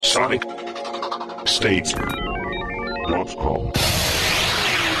SonicState.com.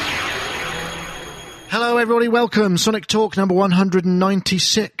 Hello everybody, welcome. Sonic Talk number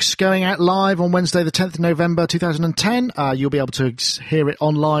 196, going out live on Wednesday the 10th of November 2010. You'll be able to hear it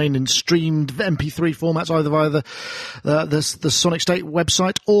online in streamed MP3 formats, either via the Sonic State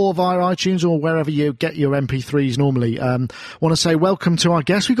website or via iTunes or wherever you get your MP3s normally. Want to say welcome to our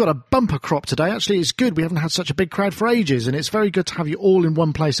guests. We've got a bumper crop today. Actually, it's good. We haven't had such a big crowd for ages, and it's very good to have you all in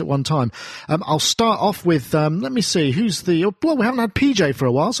one place at one time. I'll start off with, let me see, we haven't had PJ for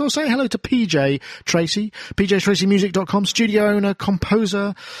a while, so I'll say hello to PJ Tracy, PJTracyMusic.com, studio owner,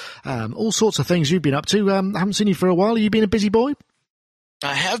 composer, all sorts of things you've been up to. Haven't seen you for a while. Have you been a busy boy?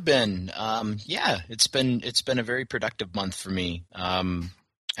 I have been. It's been a very productive month for me. I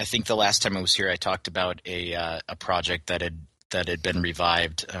think the last time I was here, I talked about a project that had been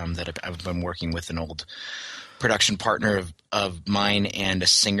revived. That I've been working with an old production partner of mine and a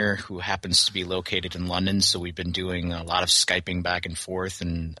singer who happens to be located in London. So we've been doing a lot of Skyping back and forth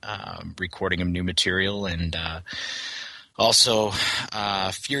and recording of new material, and also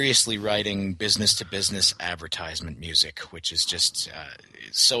furiously writing business-to-business advertisement music, which is just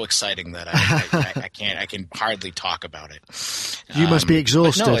so exciting that I can hardly talk about it. You must be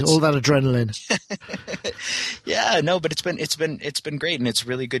exhausted, all that adrenaline. Yeah, no, but it's been great, and it's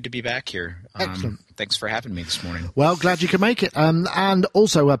really good to be back here. Excellent. Thanks for having me this morning. Well, glad you could make it. And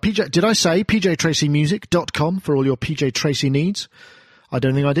also, PJTracyMusic.com for all your PJ Tracy needs. I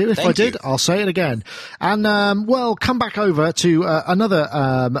don't think I do. If I did, I'll say it again. And, come back over to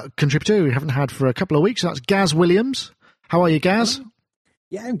another contributor we haven't had for a couple of weeks. That's Gaz Williams. How are you, Gaz? Hello.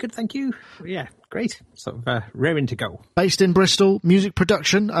 Yeah, I'm good, thank you. Yeah, great. Sort of raring to go. Based in Bristol, music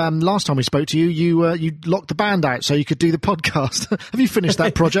production. Last time we spoke to you, you locked the band out so you could do the podcast. Have you finished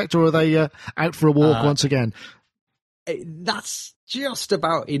that project, or are they out for a walk once again? That's just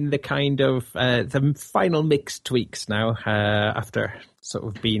about in the kind of the final mix tweaks now, after sort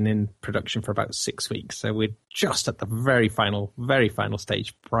of being in production for about 6 weeks. So we're just at the very final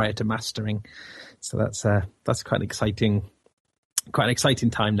stage prior to mastering. So that's quite an exciting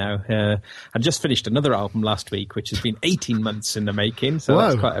time now. I just finished another album last week, which has been 18 months in the making, so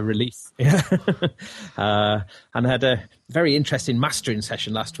That's quite a relief. Yeah. And I had a very interesting mastering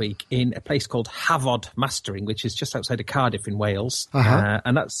session last week in a place called Havod Mastering, which is just outside of Cardiff in Wales.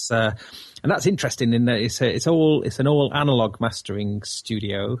 And that's interesting in that it's an all analog mastering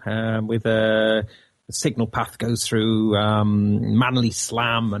studio with a signal path goes through Manly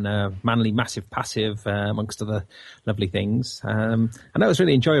Slam and a Manly Massive Passive, amongst other lovely things. And that was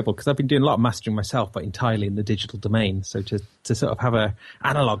really enjoyable because I've been doing a lot of mastering myself, but entirely in the digital domain. So to sort of have a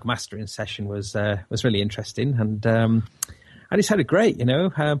analog mastering session was really interesting, and it sounded great,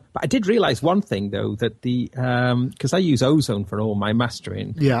 but I did realize one thing though, that because I use Ozone for all my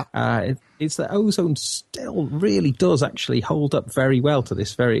mastering. Yeah. It's that Ozone still really does actually hold up very well to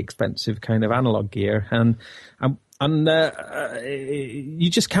this very expensive kind of analog gear. And you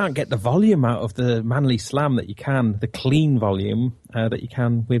just can't get the volume out of the Manly Slam that you can, the clean volume that you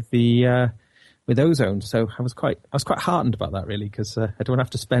can with with Ozone. So I was quite heartened about that, really, because I don't have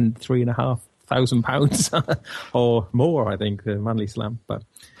to spend £3,500 or more, I think, the Manly Slam. But it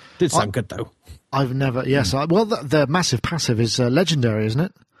did sound good, though. I've never, yes. The Massive Passive is legendary, isn't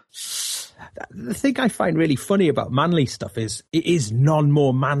it? The thing I find really funny about Manly stuff is it is none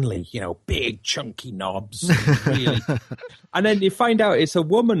more manly, big chunky knobs. Really. And then you find out it's a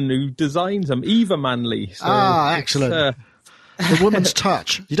woman who designs them, Eva Manly. So excellent. The woman's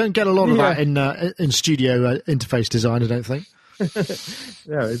touch. You don't get a lot of that in studio interface design, I don't think.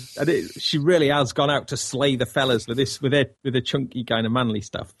 No, she really has gone out to slay the fellas with the chunky kind of Manly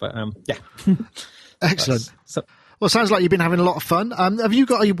stuff. But yeah, excellent. Well, it sounds like you've been having a lot of fun. Have you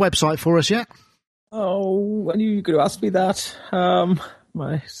got a website for us yet? Oh, I knew you were going to ask me that. I'm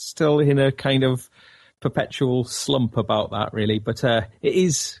still in a kind of perpetual slump about that, really. But it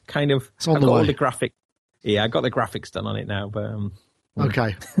is kind of. It's on the way. All the graphic. Yeah, I got the graphics done on it now, but.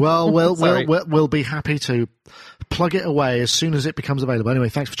 Okay. Well, we'll be happy to plug it away as soon as it becomes available. Anyway,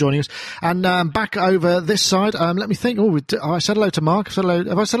 thanks for joining us. And back over this side, let me think. I said hello to Mark. Have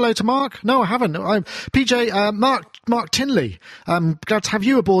I said hello to Mark? No, I haven't. PJ, Mark Tinley. Glad to have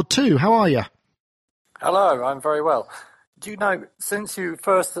you aboard too. How are you? Hello, I'm very well. Do you know, since you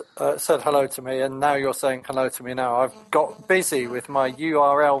first said hello to me and now you're saying hello to me now, I've got busy with my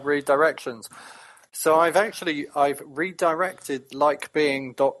URL redirections. So I've redirected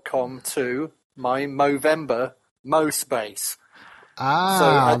likebeing.com to my Movember MoSpace.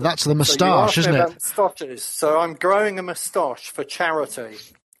 That's the moustache, isn't it? Moustaches. So I'm growing a moustache for charity.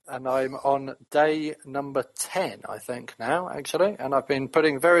 and I'm on day number 10, I think now, actually. And I've been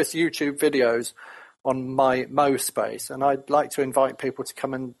putting various YouTube videos on my MoSpace, and I'd like to invite people to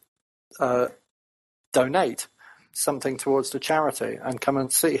come and donate something towards the charity and come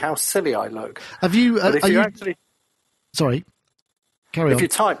and see how silly I look. Have you? Actually, sorry, carry on. If you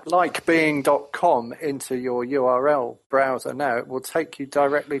type likebeing.com into your URL browser now, it will take you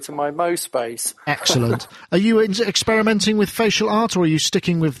directly to my MoSpace. Excellent. Are you experimenting with facial art, or are you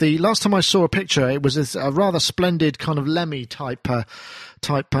sticking with the? Last time I saw a picture, it was a rather splendid kind of Lemmy type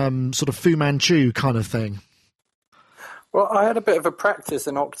sort of Fu Manchu kind of thing. Well, I had a bit of a practice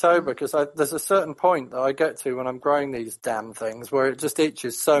in October because there's a certain point that I get to when I'm growing these damn things where it just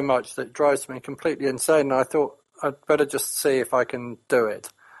itches so much that it drives me completely insane. And I thought I'd better just see if I can do it,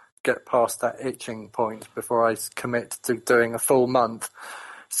 get past that itching point before I commit to doing a full month.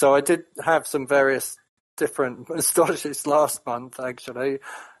 So I did have some various different moustaches last month, actually.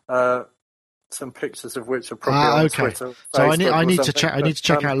 Some pictures of which are probably on Twitter. So I need to check. I need to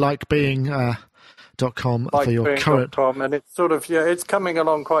check out likebeing.com for your current. And it's sort of it's coming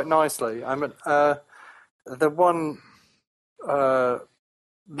along quite nicely. I mean, the one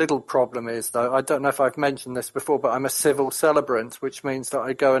little problem is, though, I don't know if I've mentioned this before, but I'm a civil celebrant, which means that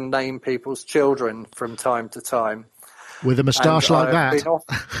I go and name people's children from time to time. With a moustache like that?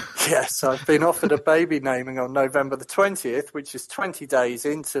 Yes, I've been offered a baby naming on November the 20th, which is 20 days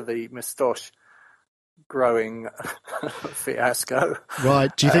into the moustache growing fiasco.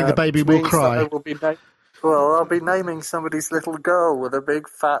 Right. Do you think the baby will cry? I'll be naming somebody's little girl with a big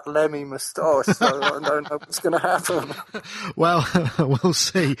fat Lemmy moustache, so I don't know what's going to happen. Well, we'll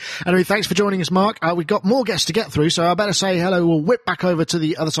see. Anyway, thanks for joining us, Mark. We've got more guests to get through, so I better say hello. We'll whip back over to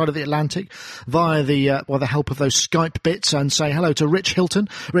the other side of the Atlantic via the help of those Skype bits and say hello to Rich Hilton.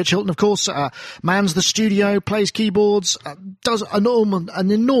 Rich Hilton, of course, mans the studio, plays keyboards, does an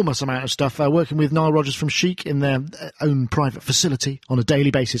enormous amount of stuff, working with Nile Rodgers from Chic in their own private facility on a daily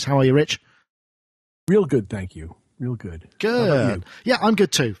basis. How are you, Rich? Real good, thank you. Real good. Good. Yeah, I'm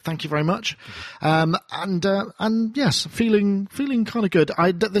good too. Thank you very much. And yes, feeling kind of good.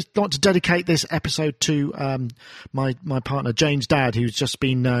 I'd like to dedicate this episode to my partner Jane's dad, who's just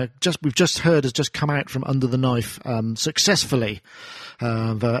been we've just heard has just come out from under the knife successfully,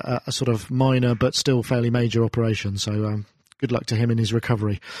 a sort of minor but still fairly major operation. So good luck to him in his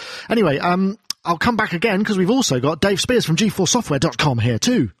recovery. Anyway, I'll come back again because we've also got Dave Spears from G4Software.com here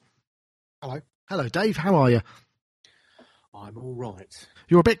too. Hello. Hello, Dave. How are you? I'm all right.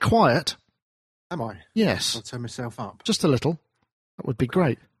 You're a bit quiet. Am I? Yes. I'll turn myself up. Just a little. That would be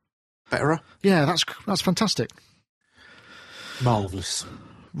great. Better? Yeah, that's fantastic. Marvellous.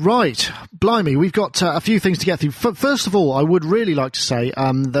 Right. Blimey, we've got a few things to get through. First of all, I would really like to say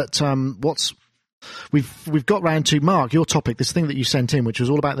that we've got round to, Mark, your topic, this thing that you sent in, which was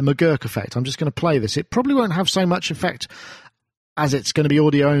all about the McGurk effect. I'm just going to play this. It probably won't have so much effect as it's going to be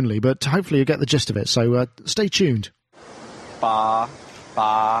audio only, but hopefully you'll get the gist of it. So stay tuned. Ba,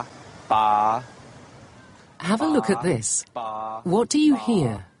 ba, ba. Have a look at this. What do you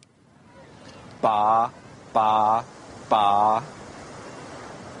hear? Ba, ba, ba.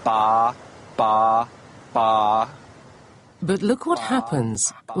 Ba, ba, ba. But look what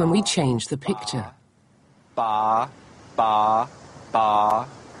happens when we change the picture. Ba, ba, ba.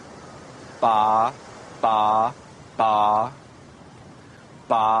 Ba, ba, ba.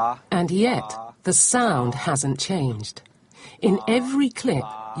 And yet, the sound hasn't changed. In every clip,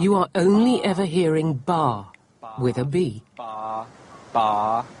 you are only ever hearing bar with a B. Ba,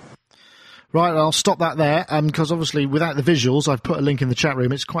 ba. Right, I'll stop that there, because obviously without the visuals, I've put a link in the chat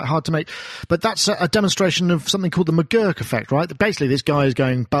room, it's quite hard to make. But that's a demonstration of something called the McGurk effect, right? Basically, this guy is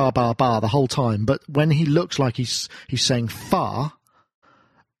going bar, bar, bar the whole time, but when he looks like he's saying far,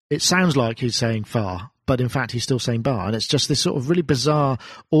 it sounds like he's saying far, but in fact he's still saying bar, and it's just this sort of really bizarre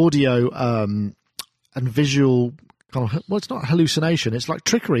audio and visual kind of, well, it's not hallucination, it's like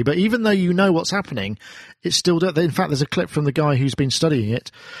trickery, but even though you know what's happening, it's still, in fact, there's a clip from the guy who's been studying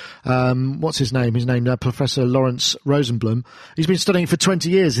it. What's his name? His name, Professor Lawrence Rosenblum. He's been studying it for 20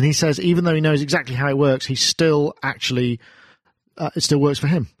 years, and he says even though he knows exactly how it works, he still actually, it still works for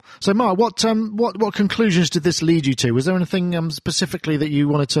him. So, Mark, what conclusions did this lead you to? Was there anything specifically that you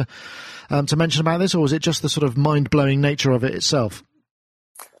wanted to mention about this, or was it just the sort of mind-blowing nature of it itself?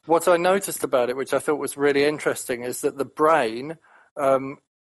 What I noticed about it, which I thought was really interesting, is that the brain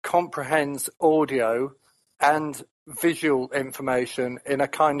comprehends audio and visual information in a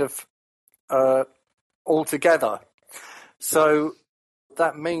kind of altogether. So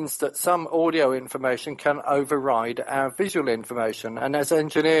that means that some audio information can override our visual information. And as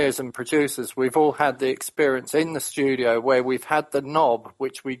engineers and producers, we've all had the experience in the studio where we've had the knob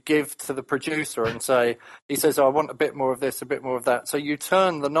which we give to the producer and say, he says, oh, I want a bit more of this, a bit more of that. So you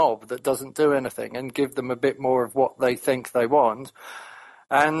turn the knob that doesn't do anything and give them a bit more of what they think they want.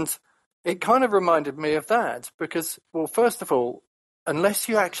 And it kind of reminded me of that because, well, first of all, unless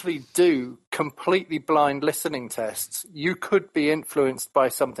you actually do completely blind listening tests, you could be influenced by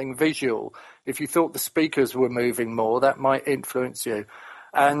something visual. If you thought the speakers were moving more, that might influence you.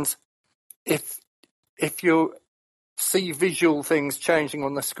 And if you see visual things changing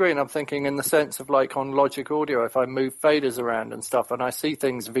on the screen, I'm thinking in the sense of like on Logic Audio, if I move faders around and stuff and I see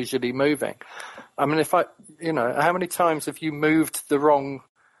things visually moving. I mean, how many times have you moved the wrong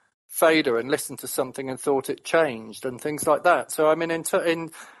fader and listened to something and thought it changed and things like that? So I mean, in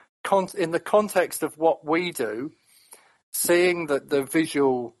the context of what we do, seeing that the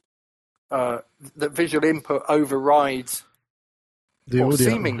visual input overrides the or audio.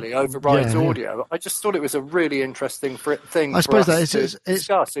 Seemingly overrides Yeah. audio. I just thought it was a really interesting thing I for suppose us that to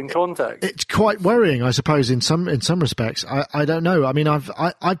discuss in context. It's quite worrying, I suppose, in some respects. I don't know. I mean,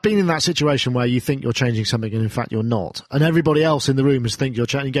 I've been in that situation where you think you're changing something and in fact you're not, and everybody else in the room is think you're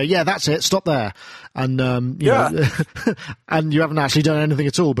changing. You go, yeah, that's it, stop there, and you know, and you haven't actually done anything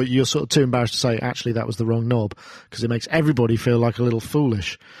at all, but you're sort of too embarrassed to say actually that was the wrong knob because it makes everybody feel like a little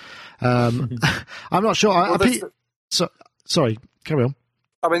foolish. I'm not sure. Sorry. Carry on.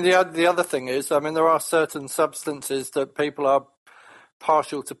 I mean, the other thing is, I mean, there are certain substances that people are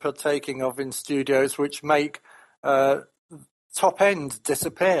partial to partaking of in studios which make top end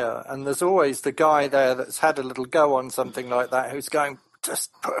disappear. And there's always the guy there that's had a little go on something like that who's going, just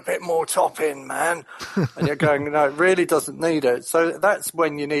put a bit more top in, man. And you're going, no, it really doesn't need it. So that's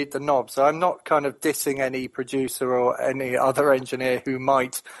when you need the knob. So I'm not kind of dissing any producer or any other engineer who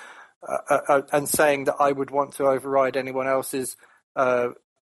might, and saying that I would want to override anyone else's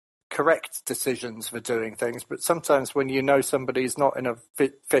correct decisions for doing things, but sometimes when you know somebody's not in a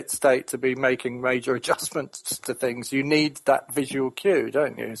fit state to be making major adjustments to things, you need that visual cue,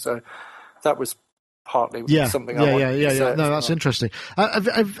 don't you? So that was partly something I wanted to say. No, that's interesting.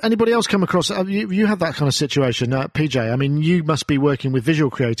 Have anybody else come across? You had that kind of situation, PJ. I mean, you must be working with visual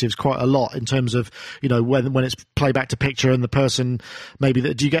creatives quite a lot in terms of, you know, when it's playback to picture and the person maybe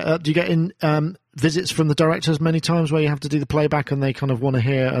that do you get in visits from the directors many times where you have to do the playback and they kind of want to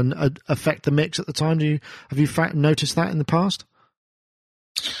hear and affect the mix at the time? Have you noticed that in the past?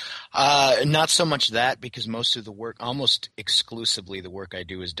 Not so much that, because most of the work, almost exclusively the work I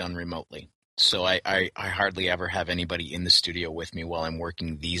do, is done remotely. So I hardly ever have anybody in the studio with me while I'm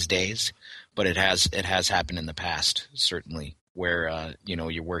working these days, but it has happened in the past, certainly, where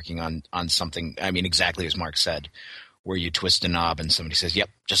you're working on something. I mean, exactly as Mark said, where you twist a knob and somebody says, "Yep,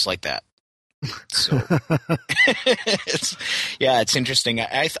 just like that." So it's interesting.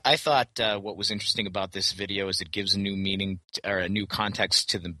 I thought what was interesting about this video is it gives a new meaning or a new context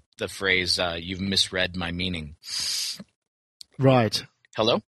to the phrase "you've misread my meaning." Right.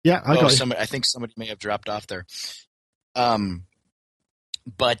 Hello? Yeah, I got you. I think somebody may have dropped off there.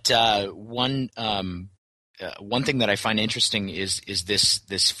 But one thing that I find interesting is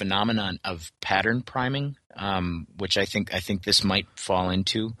this phenomenon of pattern priming, which I think this might fall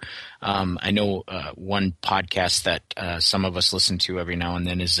into. I know one podcast that some of us listen to every now and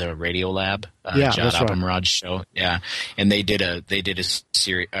then is Radiolab, Jad Abumrad's show. Yeah, and they did a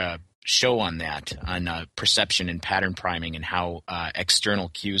series. Show on that, on perception and pattern priming and how external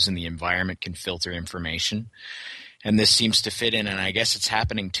cues in the environment can filter information. And this seems to fit in, and I guess it's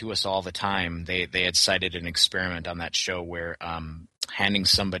happening to us all the time. They had cited an experiment on that show where handing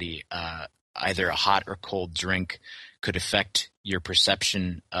somebody either a hot or cold drink could affect your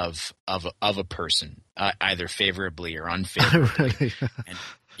perception of a person, either favorably or unfavorably. Really? And,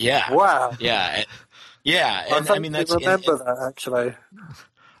 yeah. Wow. Yeah. Yeah. And I mean, that's remember that actually.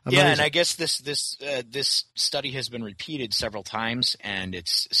 Amazing. Yeah, and I guess this study has been repeated several times, and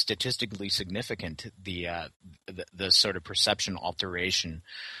it's statistically significant. The sort of perception alteration,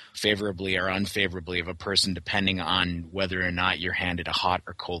 favorably or unfavorably, of a person depending on whether or not you're handed a hot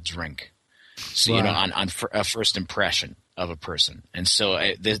or cold drink. So Wow. on a first impression of a person, and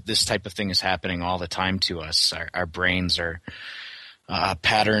so this type of thing is happening all the time to us. Our brains are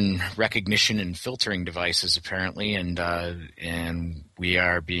pattern recognition and filtering devices, apparently, and we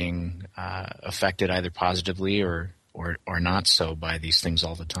are being affected either positively or not so by these things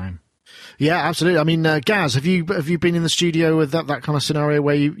all the time. Yeah, absolutely. I mean, Gaz, have you been in the studio with that kind of scenario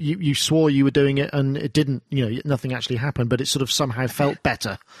where you swore you were doing it and it didn't, nothing actually happened, but it sort of somehow felt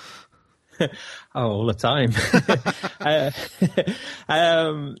better? all the time.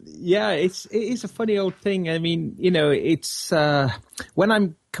 It is a funny old thing. I mean, it's when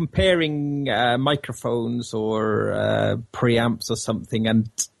I'm comparing microphones or preamps or something, and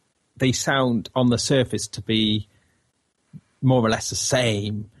they sound on the surface to be more or less the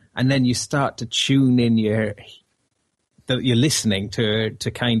same, and then you start to tune in you're listening to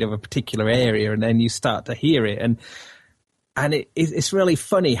kind of a particular area, and then you start to hear it, and it's really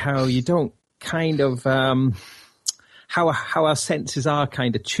funny how you don't kind of how our senses are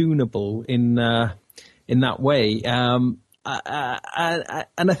kind of tunable in that way, and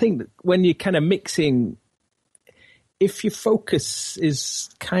I think that when you're kind of mixing, if your focus is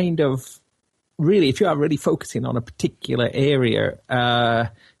kind of really, if you are really focusing on a particular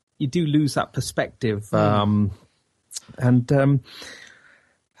area, you do lose that perspective.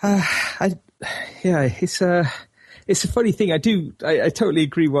 It's a funny thing. I totally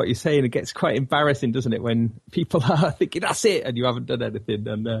agree with what you're saying. It gets quite embarrassing, doesn't it, when people are thinking that's it and you haven't done anything.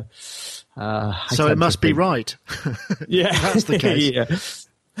 And so it must be right. Yeah, that's the case. Yeah.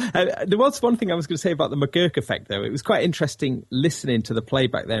 There was one thing I was going to say about the McGurk effect, though. It was quite interesting listening to the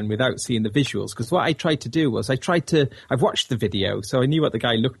playback then without seeing the visuals, because what I tried to do was I've watched the video, so I knew what the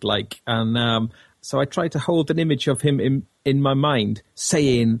guy looked like, and so I tried to hold an image of him in my mind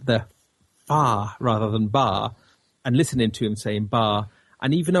saying the far rather than bar, and listening to him saying bar.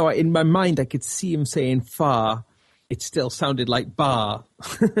 And even though in my mind I could see him saying far, it still sounded like bar.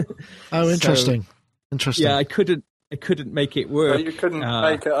 Oh, interesting. So, interesting. Yeah, I couldn't make it work. So you couldn't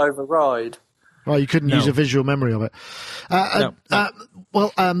make it override. Well, you couldn't use a visual memory of it.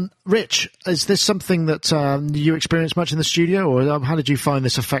 No. Rich, is this something that you experienced much in the studio, or how did you find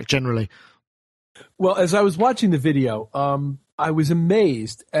this effect generally? Well, as I was watching the video, I was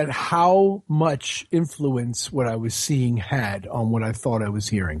amazed at how much influence what I was seeing had on what I thought I was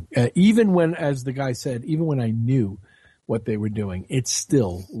hearing. Even when, as the guy said, even when I knew what they were doing, it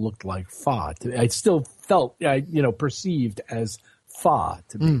still looked like fa. I still felt, perceived as fa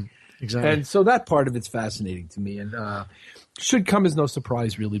to me. Exactly. And so that part of it's fascinating to me, and should come as no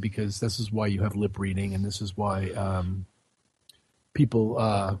surprise, really, because this is why you have lip reading, and this is why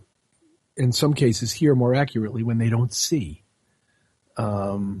people, in some cases, hear more accurately when they don't see,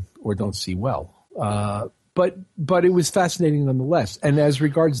 or don't see well. But it was fascinating nonetheless. And as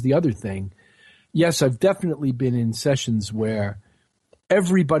regards the other thing, yes, I've definitely been in sessions where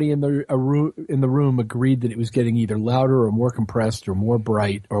everybody in the room agreed that it was getting either louder or more compressed or more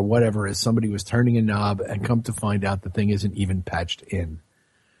bright or whatever, as somebody was turning a knob, and come to find out the thing isn't even patched in.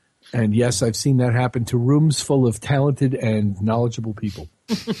 And yes, I've seen that happen to rooms full of talented and knowledgeable people.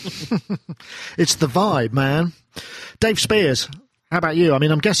 It's the vibe, man. Dave Spears, how about you? I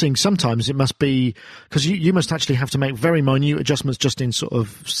mean, I'm guessing sometimes it must be, because you must actually have to make very minute adjustments just in sort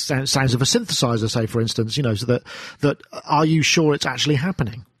of sounds of a synthesizer, say, for instance, so that are you sure it's actually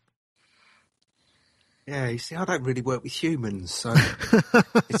happening? Yeah, you see, I don't really work with humans, so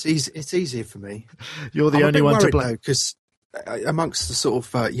it's easier for me. You're the only one to blame. Because amongst the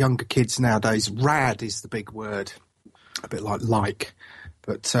sort of younger kids nowadays, rad is the big word, a bit like.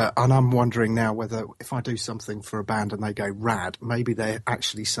 But and I'm wondering now whether if I do something for a band and they go rad, maybe they're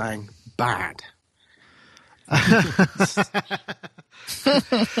actually saying bad.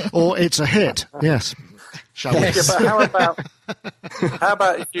 Or it's a hit, yes. Shall we? Yeah, but how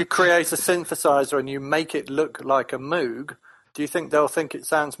about if you create a synthesizer and you make it look like a Moog? Do you think they'll think it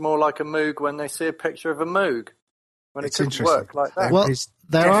sounds more like a Moog when they see a picture of a Moog? When it could work like that. Well,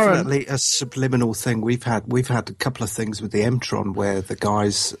 there definitely a subliminal thing. We've had a couple of things with the M-Tron where the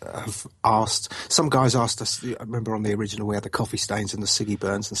guys have asked. Some guys asked us. I remember on the original we had the coffee stains and the ciggy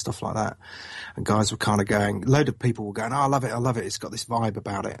burns and stuff like that. And guys were kind of going. A load of people were going, "Oh, I love it. It's got this vibe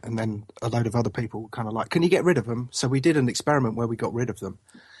about it." And then a load of other people were kind of like, "Can you get rid of them?" So we did an experiment where we got rid of them,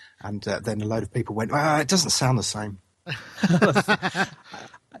 and then a load of people went, "It doesn't sound the same."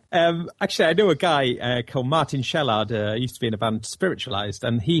 Actually, I know a guy called Martin Shellard, used to be in a band Spiritualized,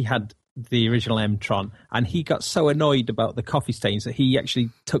 and he had the original M-Tron, and he got so annoyed about the coffee stains that he actually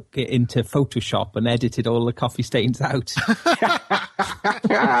took it into Photoshop and edited all the coffee stains out. He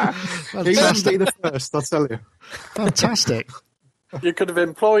must be the first, I'll tell you. Fantastic. You could have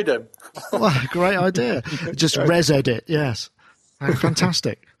employed him. Well, great idea. Just res edit, yes.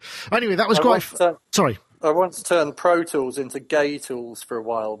 Fantastic. Anyway, that was quite... Sorry. I once turned Pro Tools into Gay Tools for a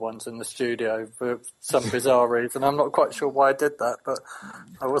while once in the studio for some bizarre reason. I'm not quite sure why I did that, but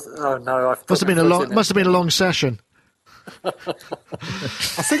I wasn't. Oh no, must have been a long session. I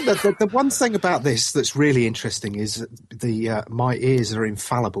think that the one thing about this that's really interesting is the My Ears Are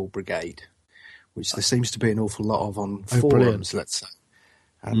Infallible brigade, which there seems to be an awful lot of on forums, let's say.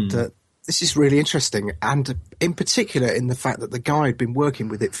 And This is really interesting, and in particular in the fact that the guy who'd been working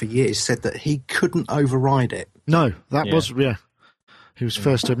with it for years said that he couldn't override it. No, that was he was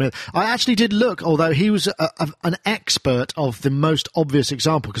first to admit. I actually did look, although he was an expert of the most obvious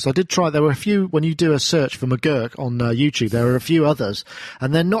example, because I did try. There were a few, when you do a search for McGurk on YouTube, there are a few others,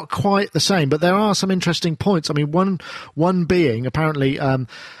 and they're not quite the same, but there are some interesting points. I mean, one being apparently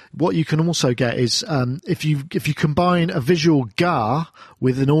what you can also get is if you combine a visual gar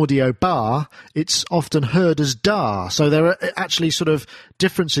with an audio bar, it's often heard as dar. So there are actually sort of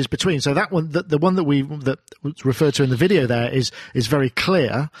differences between. So that one, the one that was referred to in the video there is very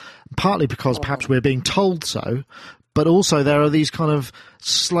clear, partly because perhaps we're being told so, but also there are these kind of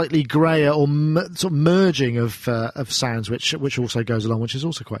slightly grayer or sort of merging of sounds, which also goes along, which is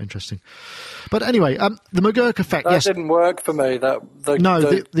also quite interesting. But anyway, the McGurk effect. That yes, didn't work for me.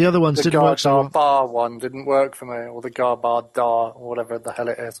 The other ones didn't work so well. The Gar-Bar one didn't work for me, or the Gar-Bar Dar, or whatever the hell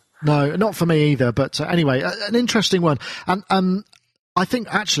it is. No, not for me either. But anyway, an interesting one, and I think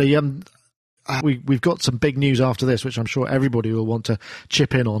actually. We've got some big news after this, which I'm sure everybody will want to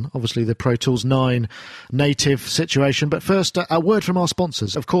chip in on. Obviously, the Pro Tools 9 native situation. But first, a word from our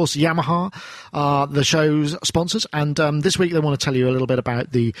sponsors. Of course, Yamaha are the show's sponsors. And this week, they want to tell you a little bit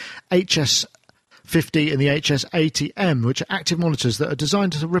about the HS50 and the HS80M, which are active monitors that are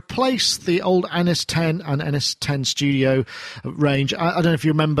designed to replace the old NS10 and NS10 Studio range. I don't know if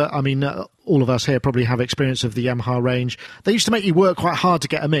you remember, I mean, all of us here probably have experience of the Yamaha range. They used to make you work quite hard to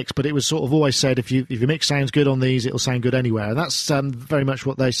get a mix, but it was sort of always said if your mix sounds good on these, it'll sound good anywhere. And that's very much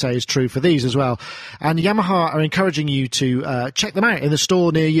what they say is true for these as well. And Yamaha are encouraging you to check them out in the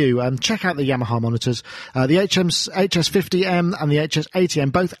store near you. Check out the Yamaha monitors. The HS50M and the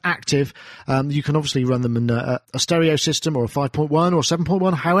HS80M, both active. You can obviously run them in a stereo system or a 5.1 or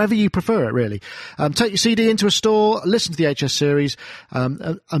 7.1, however you prefer it, really. Take your CD into a store, listen to the HS series,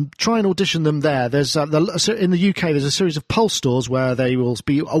 and try and audition them there. There's in the UK, there's a series of Pulse stores where they will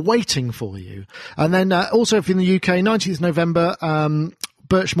be awaiting for you. And then also if in the UK, 19th November,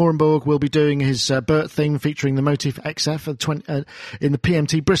 Birch Morenborg will be doing his Bert thing featuring the Motif XF in the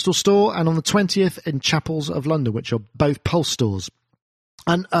PMT Bristol store, and on the 20th in Chapels of London, which are both Pulse stores.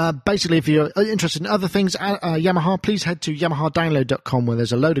 And basically, if you're interested in other things, Yamaha, please head to YamahaDownload.com, where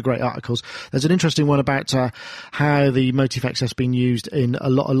there's a load of great articles. There's an interesting one about how the Motif XF has been used in a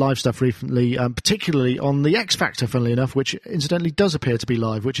lot of live stuff recently, particularly on the X Factor, funnily enough, which incidentally does appear to be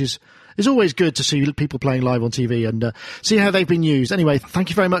live, which is always good to see people playing live on TV and see how they've been used. Anyway, thank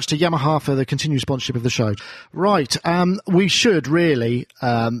you very much to Yamaha for the continued sponsorship of the show. Right, we should really,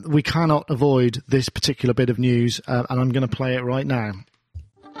 we cannot avoid this particular bit of news, and I'm going to play it right now.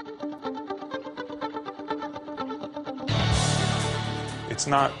 It's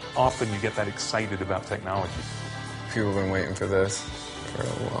not often you get that excited about technology. People have been waiting for this for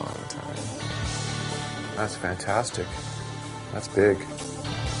a long time. That's fantastic. That's big.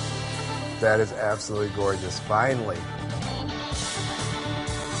 That is absolutely gorgeous. Finally.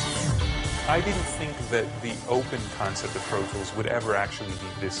 I didn't think that the open concept of Pro Tools would ever actually be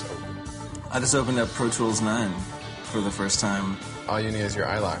this open. I just opened up Pro Tools 9 for the first time. All you need is your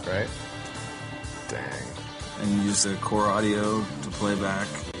iLok, right? Dang. And use the core audio to play back.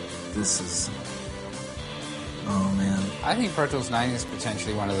 This is... oh, man. I think Pro Tools 9 is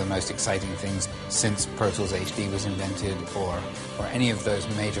potentially one of the most exciting things since Pro Tools HD was invented, or any of those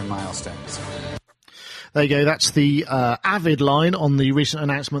major milestones. There you go. That's the Avid line on the recent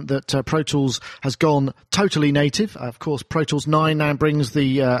announcement that Pro Tools has gone totally native. Of course, Pro Tools 9 now brings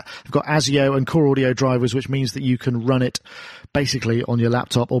they've got ASIO and core audio drivers, which means that you can run it basically on your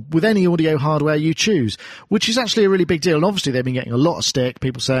laptop or with any audio hardware you choose, which is actually a really big deal. And obviously they've been getting a lot of stick,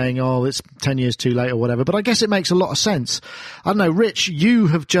 people saying, oh, it's 10 years too late or whatever. But I guess it makes a lot of sense. I don't know, Rich, you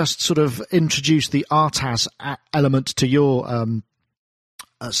have just sort of introduced the RTAS element to your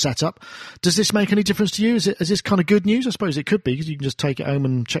setup. Does this make any difference to you? Is this kind of good news? I suppose it could be, because you can just take it home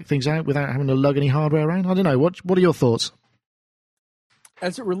and check things out without having to lug any hardware around. I don't know. What are your thoughts?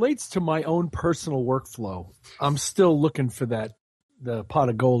 As it relates to my own personal workflow, I'm still looking for the pot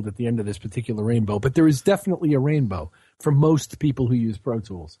of gold at the end of this particular rainbow, but there is definitely a rainbow for most people who use Pro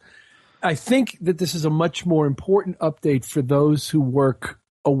Tools. I think that this is a much more important update for those who work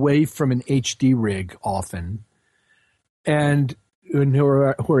away from an HD rig often and who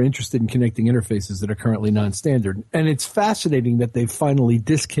are interested in connecting interfaces that are currently non-standard. And it's fascinating that they've finally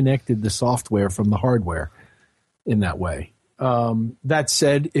disconnected the software from the hardware in that way. That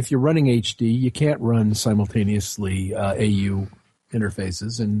said, if you're running HD, you can't run simultaneously AU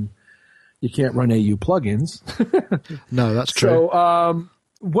interfaces, and you can't run AU plugins. No, that's true. So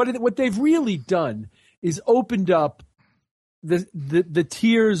what they've really done is opened up the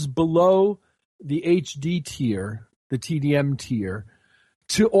tiers below the HD tier, the TDM tier,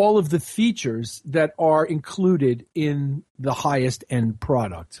 to all of the features that are included in the highest end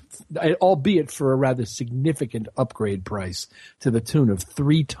product, albeit for a rather significant upgrade price to the tune of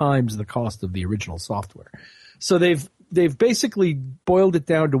 3 times the cost of the original software. So they've basically boiled it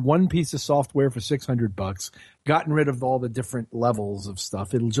down to one piece of software for $600, gotten rid of all the different levels of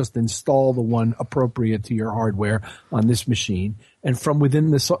stuff. It'll just install the one appropriate to your hardware on this machine. And from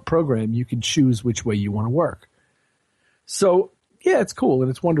within the program, you can choose which way you want to work. So, yeah, it's cool and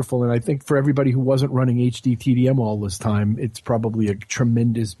it's wonderful. And I think for everybody who wasn't running HD TDM all this time, it's probably a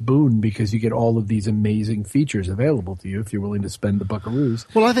tremendous boon because you get all of these amazing features available to you if you're willing to spend the buckaroos.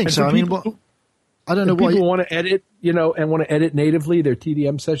 Well, I think so. I mean, I don't know why people want to edit, and want to edit natively their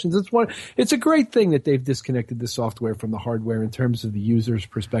TDM sessions. It's a great thing that they've disconnected the software from the hardware in terms of the user's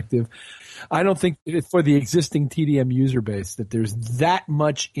perspective. I don't think for the existing TDM user base that there's that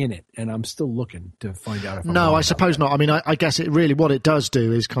much in it, and I'm still looking to find out if I'm No, I suppose not. I mean, I guess it really, what it does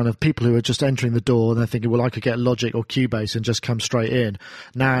do is kind of people who are just entering the door and they're thinking, well, I could get Logic or Cubase and just come straight in.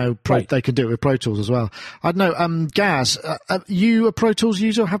 Now, they can do it with Pro Tools as well. I don't know, Gaz, are you a Pro Tools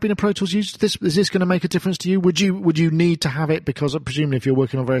user, have been a Pro Tools user? Is this going to make a difference to you? Would you need to have it? Because presumably if you're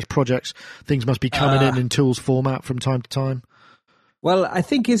working on various projects, things must be coming in tools format from time to time. Well, I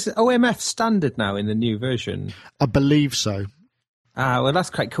think is OMF standard now in the new version. I believe so. Well, that's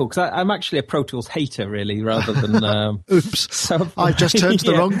quite cool because I'm actually a Pro Tools hater, really, rather than. Oops! So, I've just turned to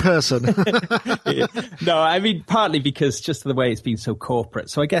the wrong person. No, I mean partly because just the way it's been so corporate.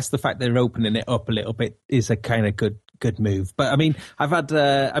 So I guess the fact they're opening it up a little bit is a kind of good move. But I mean,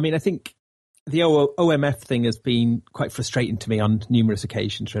 I think the OMF thing has been quite frustrating to me on numerous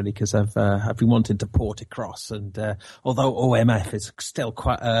occasions, really, because I've been wanting to port across, and although OMF is still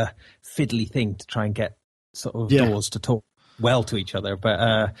quite a fiddly thing to try and get sort of doors to talk well to each other,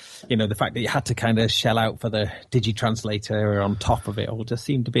 but the fact that you had to kind of shell out for the DigiTranslator on top of it all just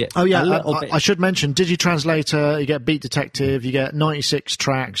seemed to be a little bit. I should mention DigiTranslator. You get Beat Detective. You get 96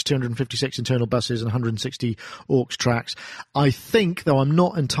 tracks, 256 internal buses, and 160 aux tracks. I think, though I'm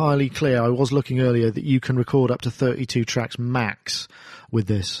not entirely clear, I was looking earlier that you can record up to 32 tracks max with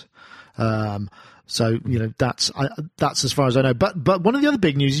this. So, that's as far as I know. But one of the other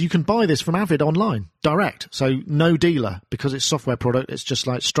big news is you can buy this from Avid online, direct. So no dealer, because it's software product. It's just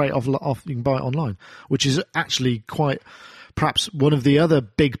like straight off you can buy it online, which is actually quite perhaps one of the other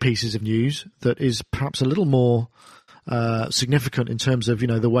big pieces of news that is perhaps a little more significant in terms of,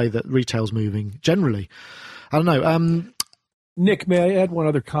 the way that retail's moving generally. I don't know. Nick, may I add one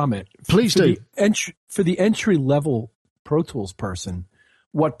other comment? Please do. For the entry-level Pro Tools person,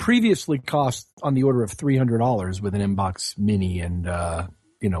 what previously cost on the order of $300 with an Mbox Mini and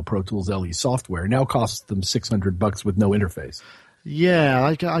Pro Tools LE software now costs them $600 with no interface. Yeah,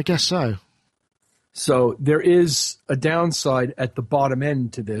 I guess so. So there is a downside at the bottom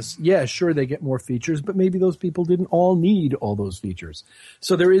end to this. Yeah, sure, they get more features, but maybe those people didn't all need all those features.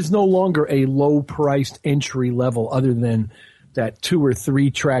 So there is no longer a low-priced entry level other than that 2 or 3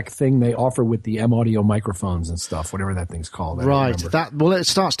 track thing they offer with the M Audio microphones and stuff, whatever that thing's called. Right. It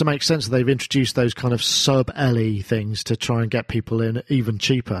starts to make sense that they've introduced those kind of sub-LE things to try and get people in even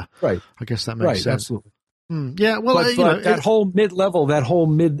cheaper. Right. I guess that makes sense. Absolutely. Yeah, well, but that whole mid-level, that whole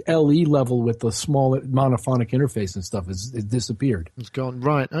mid-LE level with the small monophonic interface and stuff it disappeared. It's gone.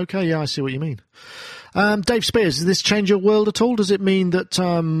 Right. Okay, yeah, I see what you mean. Dave Spears, does this change your world at all? Does it mean that,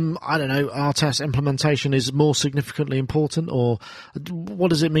 RTS implementation is more significantly important, or what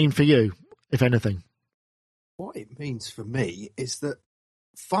does it mean for you, if anything? What it means for me is that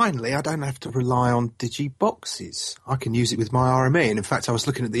finally I don't have to rely on digiboxes. I can use it with my RME, and in fact I was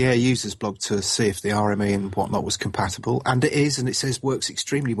looking at the Air Users blog to see if the RME and whatnot was compatible, and it is, and it says works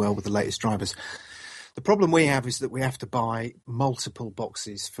extremely well with the latest drivers. The problem we have is that we have to buy multiple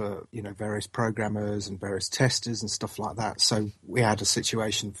boxes for, various programmers and various testers and stuff like that. So we had a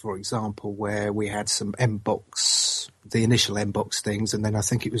situation, for example, where we had some Mbox, the initial Mbox things, and then I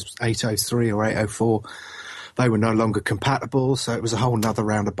think it was 803 or 804. They were no longer compatible, so it was a whole nother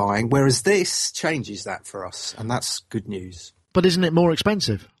round of buying. Whereas this changes that for us, and that's good news. But isn't it more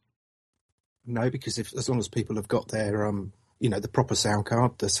expensive? No, because as long as people have got their the proper sound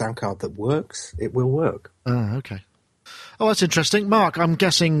card, the sound card that works, it will work. Ah, okay. Oh, that's interesting. Mark, I'm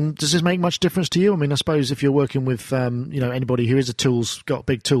guessing, does this make much difference to you? I mean, I suppose if you're working with, anybody who is got a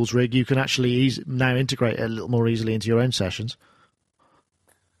big tools rig, you can actually now integrate it a little more easily into your own sessions.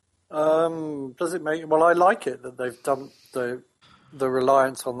 Does it make... Well, I like it that they've dumped the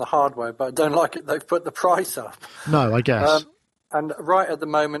reliance on the hardware, but I don't like it they've put the price up. No, I guess. And right at the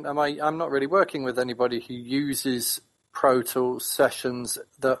moment, I'm not really working with anybody who uses Pro Tools sessions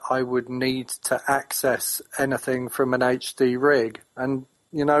that I would need to access anything from an HD rig. And,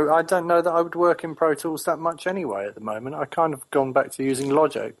 you know, I don't know that I would work in Pro Tools that much anyway at the moment. I kind of gone back to using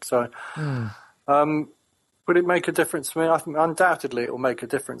Logic. So would it make a difference to me? I think undoubtedly it will make a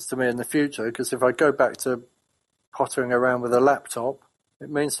difference to me in the future, because if I go back to pottering around with a laptop, it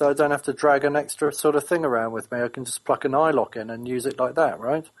means that I don't have to drag an extra sort of thing around with me. I can just pluck an iLok in and use it like that,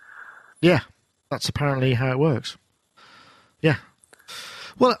 right? Yeah, that's apparently how it works. Yeah.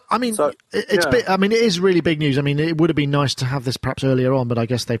 Well, I mean, it is really big news. I mean, it would have been nice to have this perhaps earlier on, but I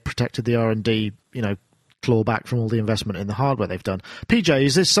guess they've protected the R&D, you know, claw back from all the investment in the hardware they've done. PJ,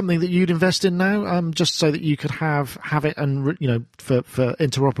 is this something that you'd invest in now, just so that you could have it and, you know, for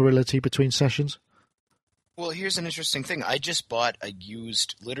interoperability between sessions? Well, here's an interesting thing. I just bought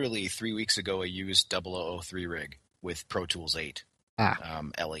literally 3 weeks ago, a used 0003 rig with Pro Tools 8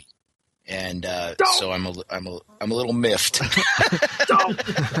 LE, and so I'm a little miffed.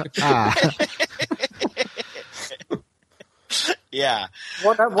 Yeah.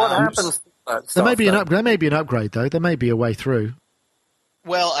 What happens? There may be an upgrade though. There may be a way through.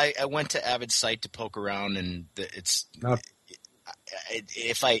 Well, I went to Avid site to poke around, and it's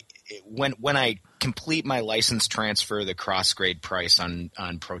when I complete my license transfer, the cross-grade price on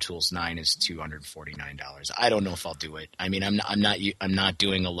Pro Tools 9 is $249. I don't know if I'll do it. I mean, I'm not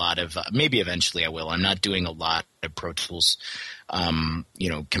doing a lot of maybe eventually I will. I'm not doing a lot of Pro Tools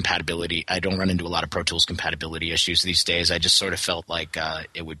compatibility. I don't run into a lot of Pro Tools compatibility issues these days. I just sort of felt like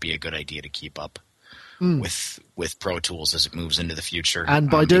it would be a good idea to keep up with Pro Tools as it moves into the future. And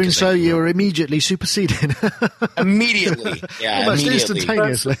by doing so, you're immediately superseded. Immediately. Yeah, almost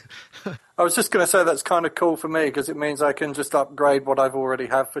instantaneously. I was just going to say that's kind of cool for me, because it means I can just upgrade what I've already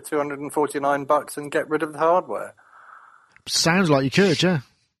have for $249 and get rid of the hardware. Sounds like you could, yeah.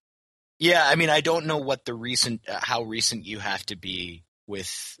 Yeah, I mean, I don't know what how recent you have to be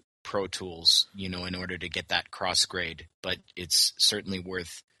with Pro Tools, you know, in order to get that cross grade, but it's certainly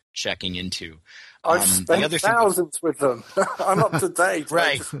worth checking into. I've spent thousands with them. I'm up to date.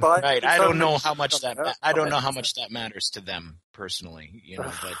 Right. I don't know how much that matters to them personally, you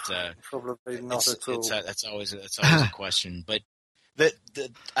know, but probably not at all. That's always a question. But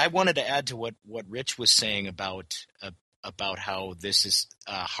I wanted to add to what Rich was saying about how this is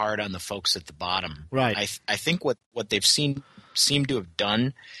hard on the folks at the bottom. Right. I think what they've seemed to have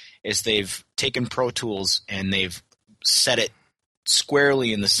done is they've taken Pro Tools and they've set it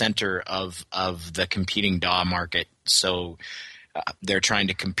squarely in the center of the competing DAW market. So they're trying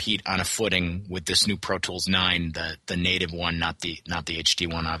to compete on a footing with this new Pro Tools 9, the native one, not the HD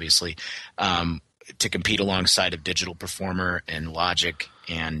one, obviously, to compete alongside of Digital Performer and Logic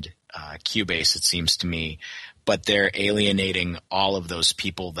and Cubase, it seems to me. But they're alienating all of those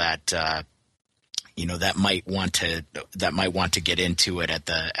people that that might want to get into it at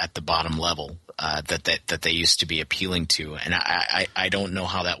the bottom level that they used to be appealing to, and I don't know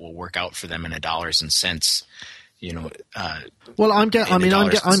how that will work out for them in a dollars and cents. Well, I'm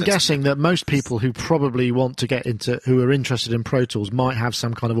guessing that most people who probably want to get into, who are interested in Pro Tools, might have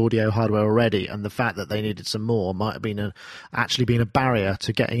some kind of audio hardware already, and the fact that they needed some more might have actually been a barrier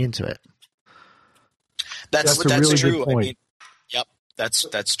to getting into it. That's really true. Good point. I mean, yep,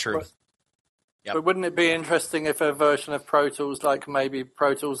 that's true. Yep. But wouldn't it be interesting if a version of Pro Tools, like maybe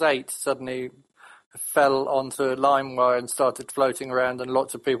Pro Tools 8, suddenly fell onto LimeWire and started floating around, and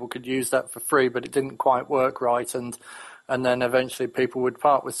lots of people could use that for free, but it didn't quite work right, and then eventually people would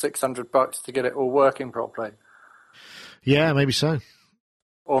part with $600 to get it all working properly? Yeah, maybe so.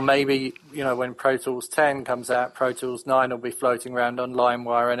 Or maybe, when Pro Tools 10 comes out, Pro Tools 9 will be floating around on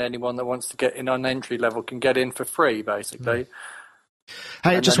LimeWire, and anyone that wants to get in on entry level can get in for free, basically.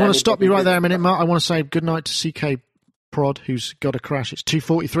 Hey, I just want to stop you right there a minute, Mark. I want to say good night to CK Prod, who's got a crash. It's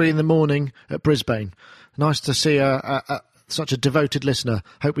 2:43 in the morning at Brisbane. Nice to see such a devoted listener.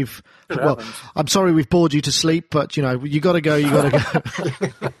 Hope we've... I'm sorry we've bored you to sleep, but, you got to go, you got to go.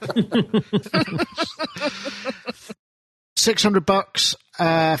 $600,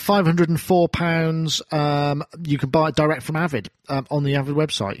 £504. You can buy it direct from Avid on the Avid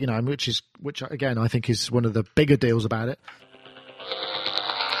website, which again I think is one of the bigger deals about it.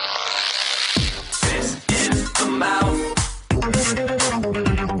 This is the mouth.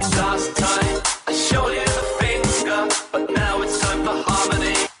 Last time I showed you the finger, but now it's time for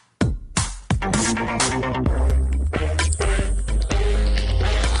harmony.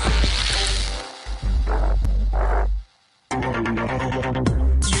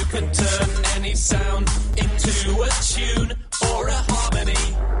 You can turn any sound into a tune or a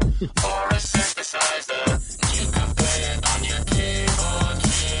harmony or a synthesizer. You can play it on your keyboard.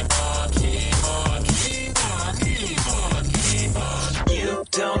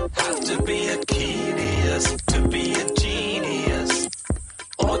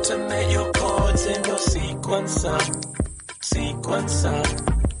 Automate your chords in your sequencer. Sequencer.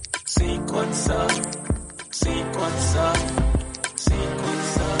 Sequencer. Sequencer.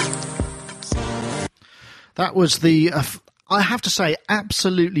 Sequencer. That was the, I have to say,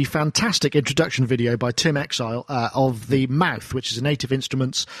 absolutely fantastic introduction video by Tim Exile of the Mouth, which is a Native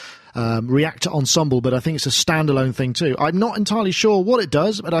Instruments reactor ensemble, but I think it's a standalone thing too. I'm not entirely sure what it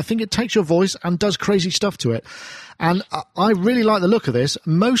does, but I think it takes your voice and does crazy stuff to it. And I really like the look of this,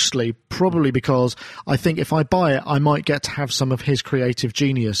 mostly probably because I think if I buy it, I might get to have some of his creative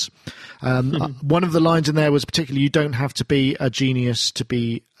genius. One of the lines in there was particularly, you don't have to be a genius to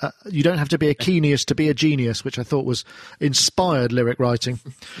be, you don't have to be a genius to be a genius, which I thought was inspired lyric writing.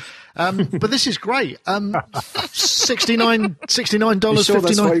 But this is great. $69. You sure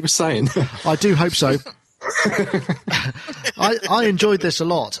that's what he was saying? I do hope so. I enjoyed this a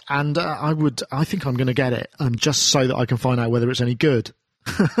lot, and I think I'm going to get it, just so that I can find out whether it's any good.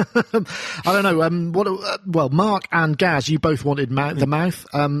 I don't know. Well, Mark and Gaz, you both wanted the Mouth.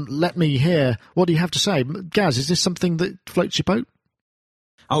 Let me hear. What do you have to say, Gaz? Is this something that floats your boat?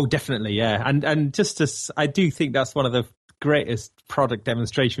 Oh, definitely, yeah. And just as I do think that's one of the greatest product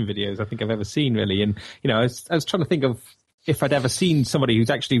demonstration videos I think I've ever seen, really. And I was trying to think of if I'd ever seen somebody who's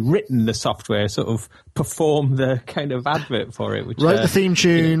actually written the software sort of perform the kind of advert for it. Which, wrote the theme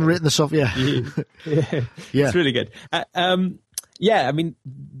tune, written the software. Yeah. It's really good. Yeah, I mean,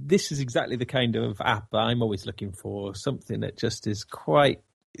 this is exactly the kind of app I'm always looking for, something that just is quite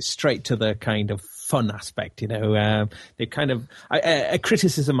straight to the kind of fun aspect, they kind of a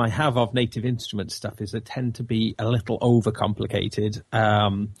criticism I have of Native Instruments stuff is they tend to be a little overcomplicated.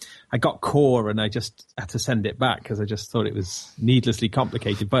 I got Core and I just had to send it back because I just thought it was needlessly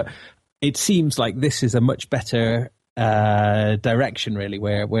complicated, but it seems like this is a much better direction, really,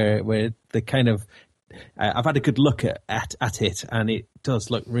 where the kind of I've had a good look at it, and it does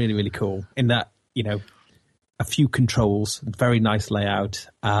look really, really cool in that, a few controls, very nice layout,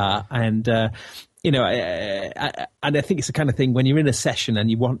 and I think it's the kind of thing when you're in a session and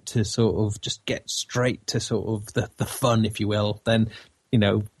you want to sort of just get straight to sort of the fun, if you will, then,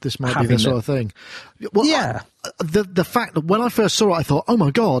 this might be the sort of thing. Well, yeah. The fact that when I first saw it, I thought, oh my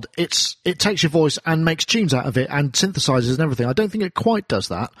God, it takes your voice and makes tunes out of it and synthesizes and everything. I don't think it quite does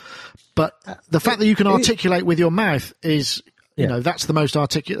that. But the fact that you can articulate with your mouth is, that's the most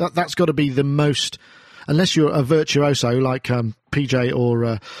articulate. That's got to be the most. Unless you're a virtuoso like PJ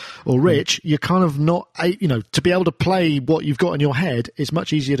or Rich, you're kind of not, to be able to play what you've got in your head is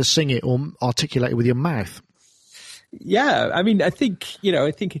much easier to sing it or articulate it with your mouth. Yeah, I mean, I think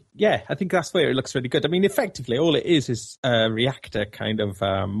that's where it looks really good. I mean, effectively, all it is a reactor kind of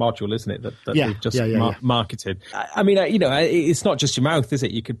module, isn't it? That they've just marketed. I mean, it's not just your mouth, is it?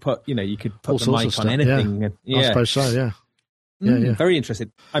 You could put the mic on anything. Yeah. I suppose so. Yeah. Yeah. Very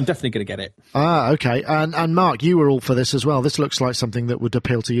interested. I'm definitely going to get it. Okay. And Mark, you were all for this as well. This looks like something that would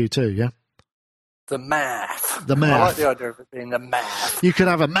appeal to you too, yeah? The math. The math. I like the idea of it being the math. You could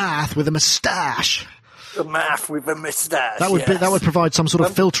have a math with a moustache. The math with a moustache. That would provide some sort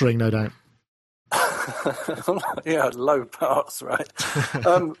of filtering, no doubt. Yeah, low parts, right?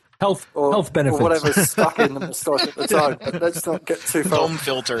 Health benefits. Or whatever's stuck in the moustache at the time. But let's not get too far. Foam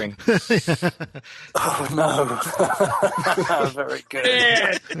filtering. Oh, no. Very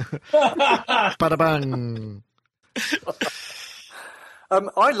good. Bada bang.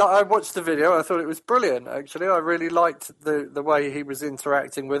 I watched the video. I thought it was brilliant, actually. I really liked the way he was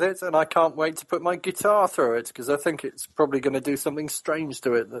interacting with it, and I can't wait to put my guitar through it, because I think it's probably going to do something strange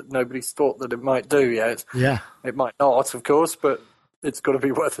to it that nobody's thought that it might do yet. Yeah. It might not, of course, but it's got to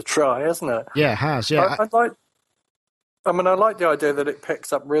be worth a try, hasn't it? Yeah, it has, yeah. I like the idea that it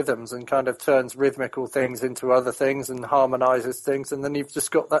picks up rhythms and kind of turns rhythmical things into other things and harmonizes things, and then you've just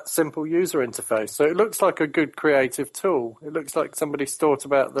got that simple user interface. So it looks like a good creative tool. It looks like somebody's thought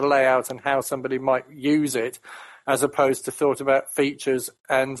about the layout and how somebody might use it, as opposed to thought about features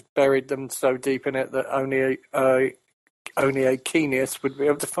and buried them so deep in it that only a genius would be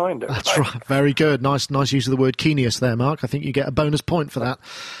able to find it. That's right. Very good. Nice use of the word genius there, Mark. I think you get a bonus point for that.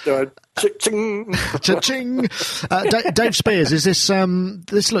 Cha-ching. Cha-ching. Dave Spears, is this?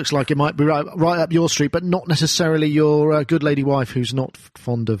 This looks like it might be right up your street, but not necessarily your good lady wife who's not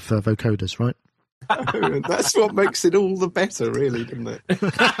fond of vocoders, right? That's what makes it all the better, really, doesn't it?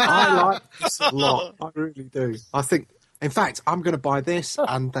 I like this a lot. I really do. I think. In fact, I'm going to buy this,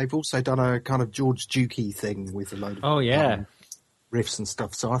 and they've also done a kind of George Dukey thing with a load of riffs and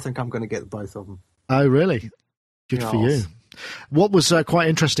stuff, so I think I'm going to get both of them. Oh, really? Good for you. What was quite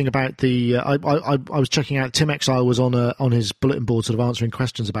interesting about the, I was checking out, Tim Exile was on his bulletin board sort of answering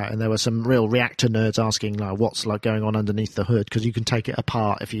questions about it, and there were some real reactor nerds asking like what's like going on underneath the hood, because you can take it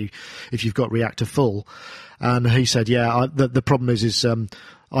apart if you've got reactor full. And he said, the problem is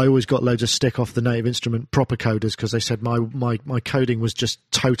I always got loads of stick off the Native Instrument proper coders, because they said my coding was just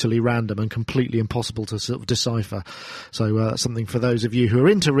totally random and completely impossible to sort of decipher. So something for those of you who are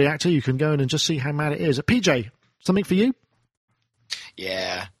into Reactor, you can go in and just see how mad it is. PJ, something for you?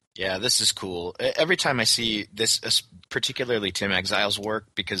 Yeah, this is cool. Every time I see this, particularly Tim Exile's work,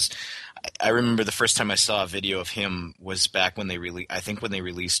 because I remember the first time I saw a video of him was back when they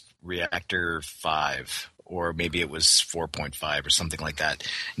released Reactor 5, or maybe it was 4.5 or something like that.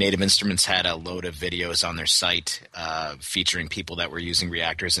 Native Instruments had a load of videos on their site featuring people that were using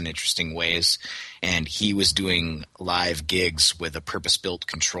reactors in interesting ways, and he was doing live gigs with a purpose-built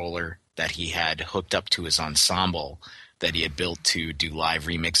controller that he had hooked up to his ensemble that he had built to do live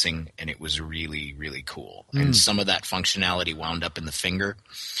remixing, and it was really, really cool. And some of that functionality wound up in the Finger.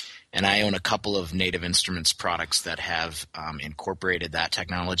 And I own a couple of Native Instruments products that have incorporated that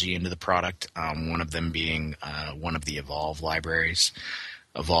technology into the product, one of them being one of the Evolve libraries,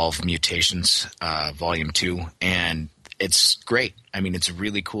 Evolve Mutations Volume 2. And it's great. I mean, it's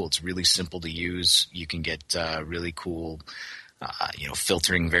really cool. It's really simple to use. You can get really cool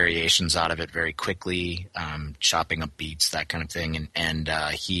filtering variations out of it very quickly, chopping up beats, that kind of thing. And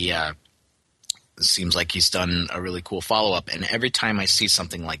he seems like he's done a really cool follow-up. And every time I see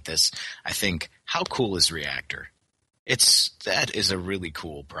something like this, I think, how cool is Reactor? That is a really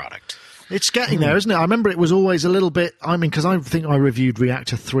cool product. It's getting there, isn't it? I remember it was always a little bit, because I think I reviewed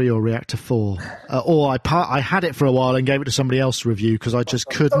Reactor 3 or Reactor 4. Or I had it for a while and gave it to somebody else to review because I just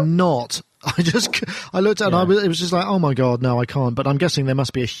could not. I looked at it and it was just like, oh my God, no, I can't. But I'm guessing there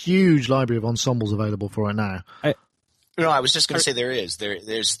must be a huge library of ensembles available for it now. No, I was just going to say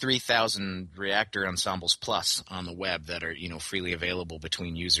there's 3,000 Reactor ensembles plus on the web that are freely available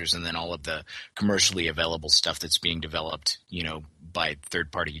between users, and then all of the commercially available stuff that's being developed by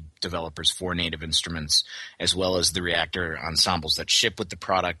third-party developers for Native Instruments, as well as the Reactor ensembles that ship with the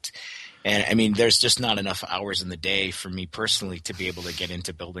product. And I mean, there's just not enough hours in the day for me personally to be able to get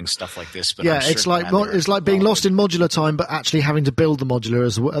into building stuff like this. But it's like being lost in modular time, but actually having to build the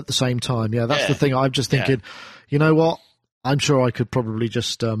modular at the same time. Yeah, that's the thing. I'm just thinking, you know what? I'm sure I could probably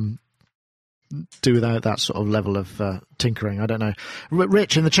just do without that sort of level of tinkering. I don't know.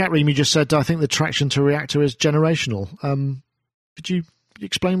 Rich, in the chat room, you just said, I think the traction to Reactor is generational. Could you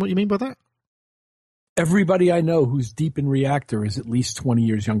explain what you mean by that? Everybody I know who's deep in Reactor is at least 20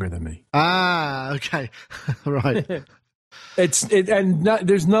 years younger than me. Ah, okay. Right. I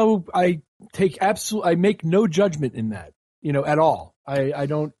make no judgment in that, at all. I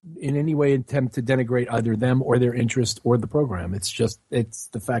don't in any way attempt to denigrate either them or their interest or the program. It's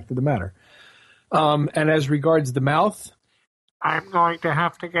the fact of the matter. And as regards the mouth, I'm going to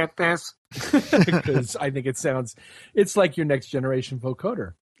have to get this because I think it's like your next generation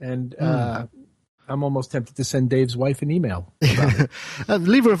vocoder. And I'm almost tempted to send Dave's wife an email.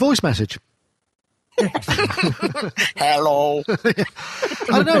 Leave her a voice message. Hello.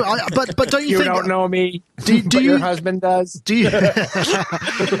 I know, but don't you think... You don't know me, but your husband does. Do you...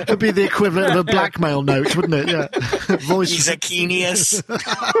 It would be the equivalent of a blackmail note, wouldn't it? Yeah. He's a genius.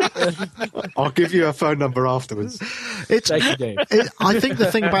 I'll give you a phone number afterwards. Thank you, Dave. I think the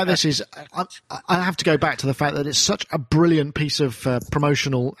thing about this is I have to go back to the fact that it's such a brilliant piece of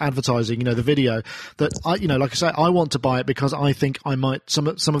promotional advertising, the video, that like I say, I want to buy it because I think I might some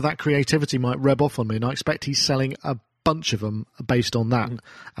of that creativity might rub off on me, and I expect he's selling a bunch of them based on that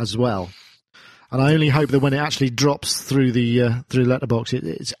as well. And I only hope that when it actually drops through the through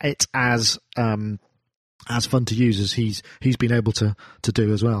Letterboxd, it's as fun to use as he's been able to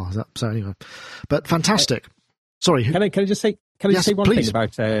do as well. So anyway, but fantastic. Sorry, can I just say one thing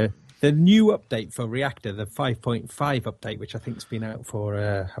about the new update for Reactor, the 5.5 update, which I think has been out for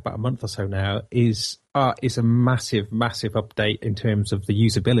about a month or so now, is a massive update in terms of the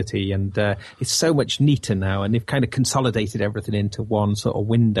usability, and it's so much neater now, and they've kind of consolidated everything into one sort of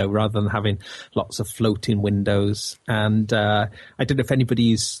window rather than having lots of floating windows. And I don't know if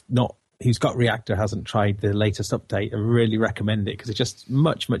anybody's who's got Reactor hasn't tried the latest update. I really recommend it because it's just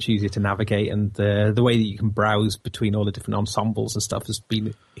much easier to navigate, and the way that you can browse between all the different ensembles and stuff has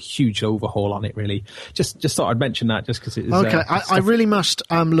been a huge overhaul on it. Really, just thought I'd mention that just because it is okay. I really must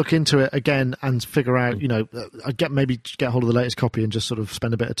look into it again and figure out. Maybe get hold of the latest copy and just sort of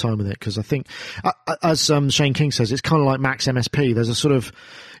spend a bit of time with it, because I think, as Shane King says, it's kind of like Max MSP. There's a sort of,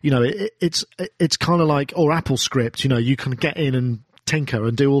 it's kind of like, or AppleScript. You can get in and tinker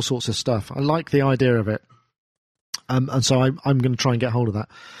and do all sorts of stuff. I like the idea of it. And so I'm going to try and get hold of that.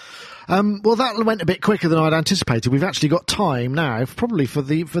 Well, that went a bit quicker than I'd anticipated. We've actually got time now, probably for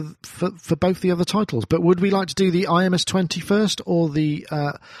both the other titles. But would we like to do the IMS-20 first or the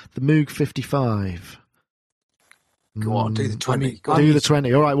Moog 55? Go on, do the 20. Do the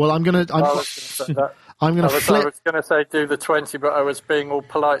 20. All right. Well, I'm going to. I was going to say that. I'm going to flip. I was going to say do the 20, but I was being all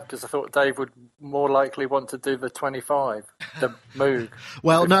polite because I thought Dave would more likely want to do the 25, the Moog.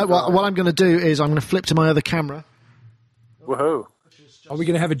 Well, 55. No. What I'm going to do is I'm going to flip to my other camera. Woohoo! Are we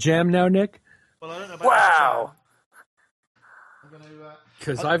going to have a jam now, Nick? Well, I don't know about wow!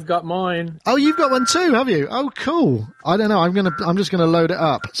 Because I've got mine. Oh, you've got one too, have you? Oh, cool. I don't know. I'm just going to load it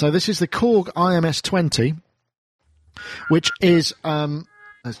up. So this is the Korg IMS-20, which is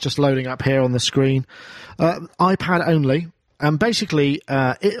it's just loading up here on the screen. iPad only, and basically,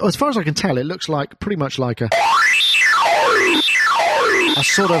 as far as I can tell, it looks like pretty much like a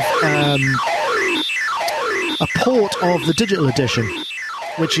sort of a port of the digital edition,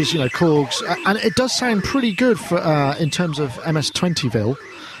 which is, Korg's, and it does sound pretty good for in terms of MS-20ville.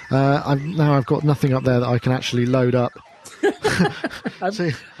 I've got nothing up there that I can actually load up.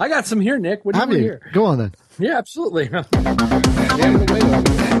 I got some here, Nick. What do you want here? Go on then. Yeah, absolutely. Is that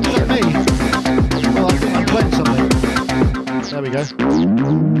me? Well, I think I'm playing something. There we go.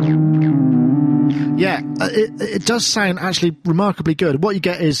 Yeah, it does sound actually remarkably good. What you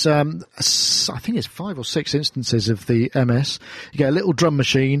get is, I think it's 5 or 6 instances of the MS. You get a little drum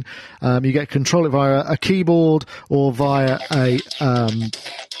machine. You get control it via a keyboard or via a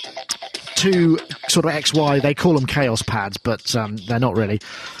two sort of XY. They call them Chaos pads, but they're not really.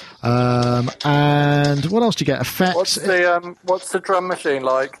 And what else do you get? Effects. What's the drum machine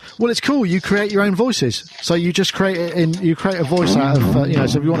like? Well, it's cool. You create your own voices. So you just create it you create a voice out of, so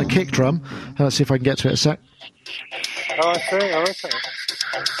if you want a kick drum, let's see if I can get to it a sec. Oh, I see. Oh, okay.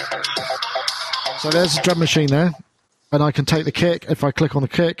 So there's the drum machine there. And I can take the kick. If I click on the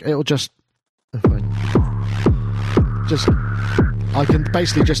kick, it'll I can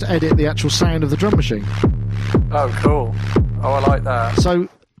basically just edit the actual sound of the drum machine. Oh, cool. Oh, I like that. So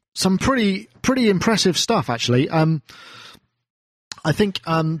some pretty impressive stuff, actually. I think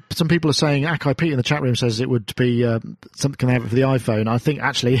some people are saying, Akai Pete in the chat room says it would be something can have it for the iPhone. I think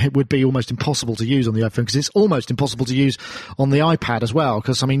actually it would be almost impossible to use on the iPhone because it's almost impossible to use on the iPad as well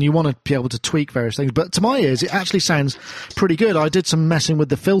because, you want to be able to tweak various things. But to my ears, it actually sounds pretty good. I did some messing with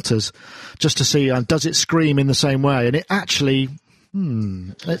the filters just to see, does it scream in the same way? And it actually...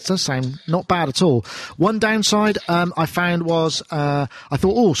 it does sound not bad at all. One downside I found was I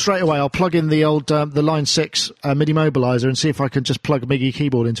thought, straight away I'll plug in the old the Line 6 MIDI mobilizer and see if I can just plug a MIDI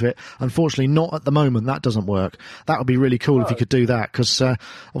keyboard into it. Unfortunately, not at the moment. That doesn't work. That would be really cool if you could do that because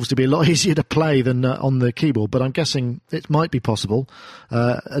obviously it'd be a lot easier to play than on the keyboard. But I'm guessing it might be possible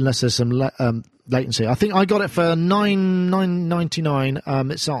unless there's some latency. I think I got it for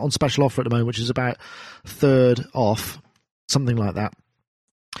 $9.99. It's on special offer at the moment, which is about a third off. Something like that.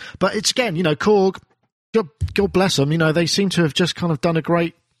 But it's, again, Korg, God bless them, they seem to have just kind of done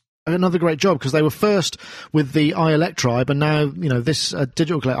another great job because they were first with the iElectribe and now, this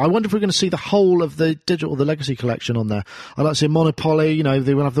digital collection. I wonder if we're going to see the whole of the legacy collection on there. I'd like to see Monopoly,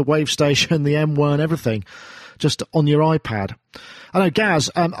 they will have the Wave Station, the M1, everything, just on your iPad. I know,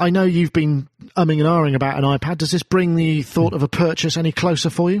 Gaz, I know you've been umming and ahhing about an iPad. Does this bring the thought of a purchase any closer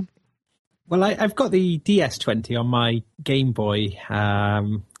for you? Well, I've got the DS20 on my Game Boy,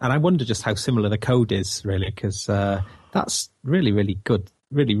 and I wonder just how similar the code is, really, because that's really, really good.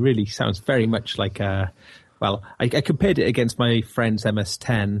 Really, really sounds very much like I compared it against my friend's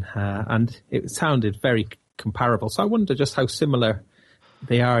MS-10, and it sounded very comparable. So I wonder just how similar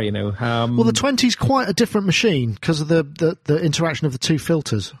they are, Well, the 20 is quite a different machine because of the interaction of the two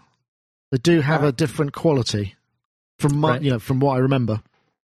filters. They do have a different quality from from what I remember.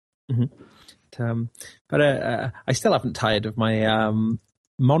 Mm-hmm. But I still haven't tired of my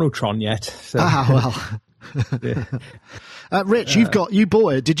Monotron yet. So. Rich, you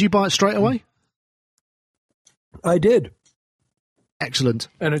bought it. Did you buy it straight away? I did. Excellent.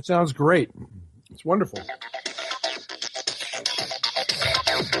 And it sounds great. It's wonderful.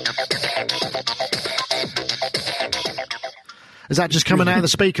 Is that just coming out of the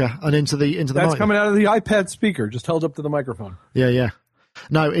speaker and into the mic? That's coming out of the iPad speaker, just held up to the microphone. Yeah.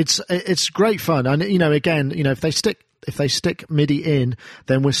 No, it's great fun, and again, if they stick MIDI in,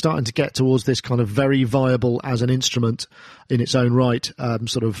 then we're starting to get towards this kind of very viable as an instrument in its own right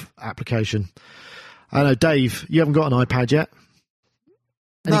sort of application. I know, Dave, you haven't got an iPad yet.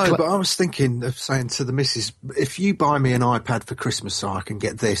 But I was thinking of saying to the missus, if you buy me an iPad for Christmas so I can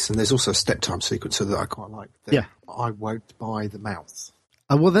get this, and there's also a step time sequencer that I quite like, then I won't buy the mouse.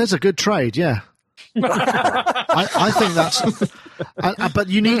 Well, there's a good trade, yeah. I think that's. But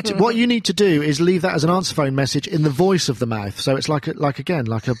what you need to do is leave that as an answer phone message in the voice of the mouth. So it's like a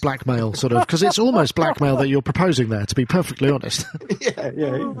blackmail sort of, because it's almost blackmail that you're proposing there. To be perfectly honest. Yeah.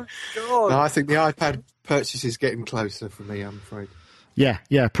 Oh, God. No, I think the iPad purchase is getting closer for me, I'm afraid.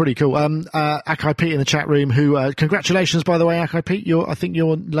 Yeah, pretty cool. Akai Pete in the chat room, who congratulations, by the way, Akai Pete. I think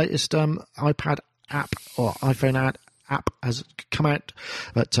your latest iPad app or iPhone app has come out,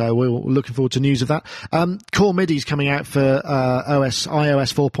 but we're looking forward to news of that. Core MIDI's coming out for iOS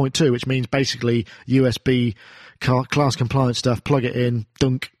 4.2, which means basically USB class compliant stuff. Plug it in,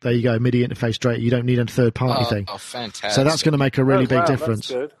 dunk, there you go, MIDI interface straight. You don't need a third party thing. Oh, fantastic! So that's going to make a really big difference.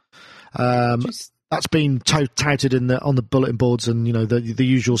 That's good. That's been touted on the bulletin boards and the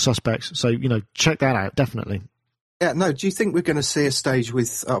usual suspects. So check that out definitely. Yeah, no. Do you think we're going to see a stage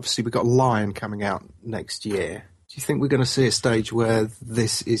with? Obviously, we've got Lion coming out next year. Do you think we're going to see a stage where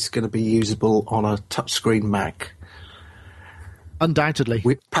this is going to be usable on a touchscreen Mac? Undoubtedly.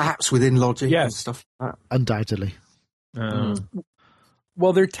 Perhaps within Logic and stuff like that. Undoubtedly.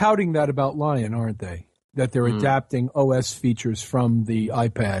 Well, they're touting that about Lion, aren't they? That they're adapting OS features from the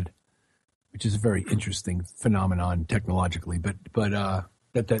iPad, which is a very interesting phenomenon technologically, but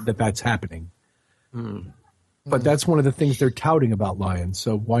that's happening. But that's one of the things they're touting about Lion,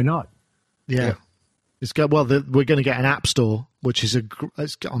 so why not? Yeah. We're going to get an app store, which is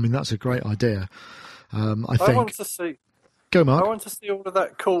that's a great idea. I think. Want to see. Go, Mark. I want to see all of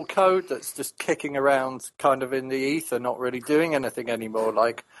that cool code that's just kicking around, kind of in the ether, not really doing anything anymore.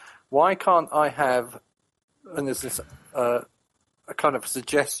 Like, why can't I have? And there's this a kind of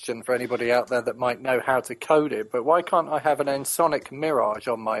suggestion for anybody out there that might know how to code it. But why can't I have an Ensoniq Mirage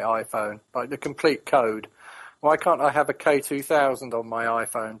on my iPhone, like the complete code? Why can't I have a K2000 on my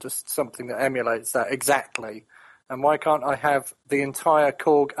iPhone, just something that emulates that exactly? And why can't I have the entire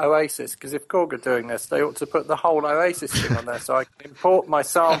Korg Oasis? Because if Korg are doing this, they ought to put the whole Oasis thing on there so I can import my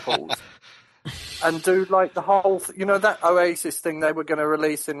samples and do like the whole, that Oasis thing they were going to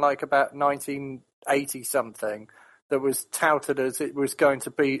release in like about 1980-something that was touted as it was going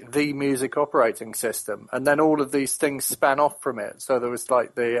to be the music operating system. And then all of these things span off from it. So there was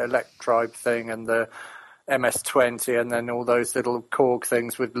like the Electribe thing and the MS-20 and then all those little Korg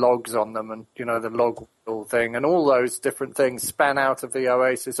things with logs on them and, the log wheel thing and all those different things span out of the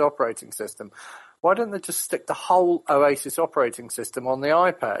Oasis operating system. Why don't they just stick the whole Oasis operating system on the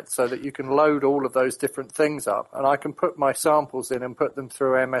iPad so that you can load all of those different things up and I can put my samples in and put them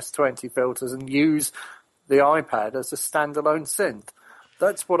through MS-20 filters and use the iPad as a standalone synth?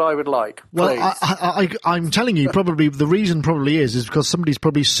 That's what I would like. Please. Well, I'm telling you, probably the reason is because somebody's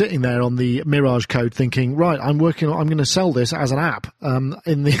probably sitting there on the Mirage code thinking, right, I'm going to sell this as an app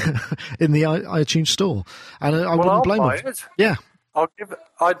in the iTunes store, and I wouldn't blame them. It. Yeah,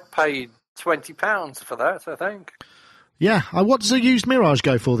 I'd pay £20 for that, I think. Yeah, what does a used Mirage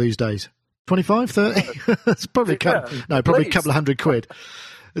go for these days? 25, 30? It's probably probably a couple of £100,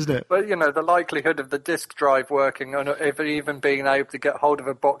 isn't it? But, the likelihood of the disk drive working and even being able to get hold of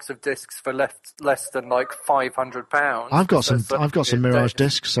a box of discs for less than like £500. I've got some Mirage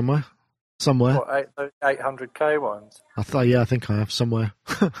discs somewhere. What, 800k ones? I think I have somewhere.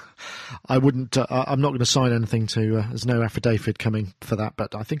 I wouldn't. I'm not going to sign anything to. There's no affidavit coming for that,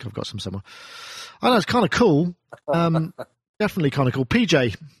 but I think I've got some somewhere. I know it's kind of cool. Definitely kind of cool.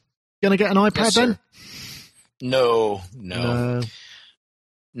 PJ, going to get an iPad then? No.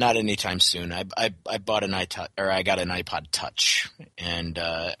 Not anytime soon. I bought an I got an iPod Touch, and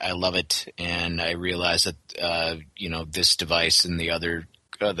I love it. And I realize that this device and the other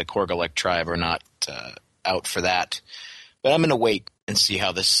the Korg Electribe are not out for that. But I'm going to wait and see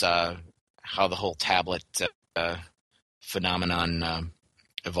how this how the whole tablet phenomenon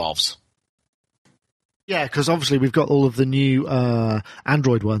evolves. Yeah, because obviously we've got all of the new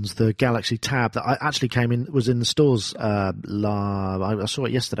Android ones, the Galaxy Tab that actually was in the stores. I saw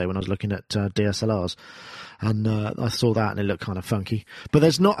it yesterday when I was looking at DSLRs, and I saw that and it looked kind of funky. But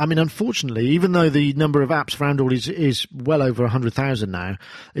there's not. I mean, unfortunately, even though the number of apps for Android is well over 100,000 now,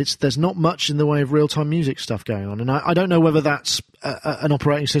 there's not much in the way of real-time music stuff going on. And I don't know whether that's an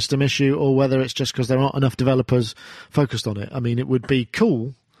operating system issue or whether it's just because there aren't enough developers focused on it. I mean, it would be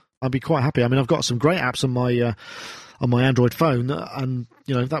cool. I'd be quite happy. I mean, I've got some great apps on my Android phone, and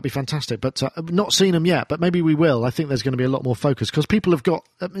that'd be fantastic. But I've not seen them yet. But maybe we will. I think there's going to be a lot more focus because people have got.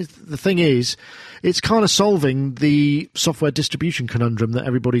 The thing is, it's kind of solving the software distribution conundrum that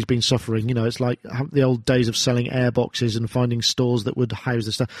everybody's been suffering. It's like the old days of selling airboxes and finding stores that would house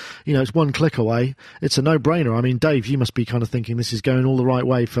the stuff. It's one click away. It's a no-brainer. I mean, Dave, you must be kind of thinking this is going all the right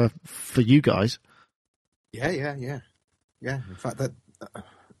way for you guys. Yeah. In fact, that.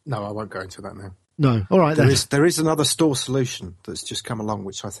 No, I won't go into that now. No. All right, then. There is another store solution that's just come along,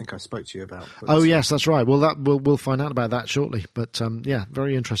 which I think I spoke to you about. Oh, yes, that's right. Well, we'll find out about that shortly. But, yeah,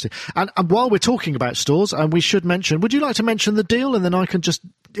 very interesting. And while we're talking about stores, we should mention, would you like to mention the deal, and then I can just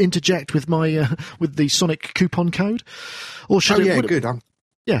interject with my with the Sonic coupon code? Or should good.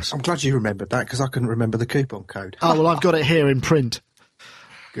 Yes. I'm glad you remembered that, because I couldn't remember the coupon code. Oh, well, I've got it here in print.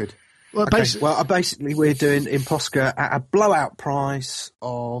 Good. Well, basically, we're doing Imposca at a blowout price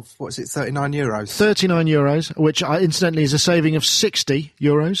of, €39? €39, which incidentally is a saving of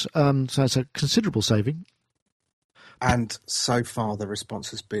 €60, so it's a considerable saving. And so far, the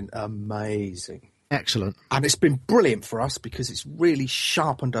response has been amazing. Excellent. And it's been brilliant for us because it's really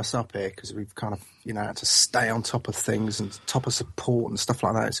sharpened us up here, because we've kind of, had to stay on top of things and top of support and stuff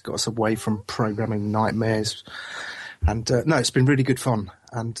like that. It's got us away from programming nightmares. And no, it's been really good fun,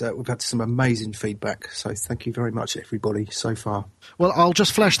 and we've had some amazing feedback. So thank you very much, everybody, so far. Well, I'll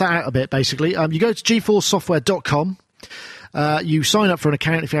just flesh that out a bit. Basically, you go to GeForceSoftware.com. You sign up for an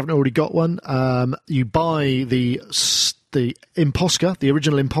account if you haven't already got one. You buy the Imposca, the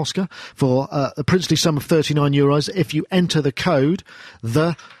original Imposca, for a princely sum of €39. If you enter the code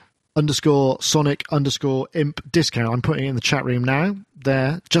 _Sonic_imp discount. I'm putting it in the chat room now.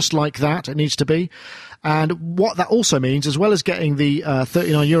 There, just like that, it needs to be. And what that also means, as well as getting the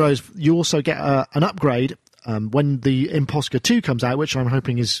 €39, you also get an upgrade when the Imposca 2 comes out, which I'm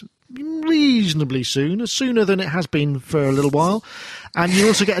hoping is reasonably soon, sooner than it has been for a little while. And you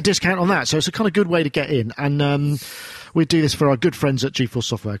also get a discount on that. So it's a kind of good way to get in. And we do this for our good friends at GeForce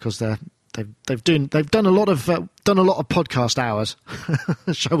Software, because they've done a lot of podcast hours,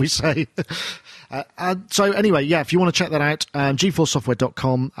 shall we say? So anyway, yeah, if you want to check that out,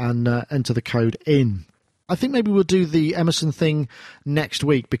 GeForceSoftware.com and enter the code in. I think maybe we'll do the Emerson thing next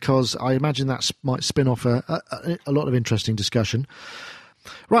week, because I imagine that might spin off a lot of interesting discussion.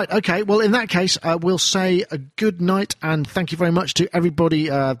 Right, okay. Well, in that case, we'll say a good night, and thank you very much to everybody,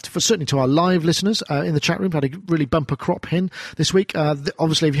 certainly to our live listeners in the chat room. Had a really bumper crop in this week.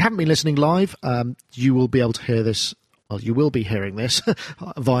 Obviously, if you haven't been listening live, you will be able to hear this. Well, you will be hearing this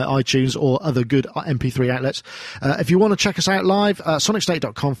via iTunes or other good MP3 outlets. If you want to check us out live,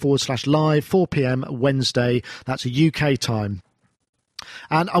 sonicstate.com/live, 4 p.m. Wednesday. That's a UK time.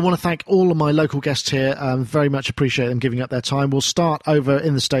 And I want to thank all of my local guests here. Very much appreciate them giving up their time. We'll start over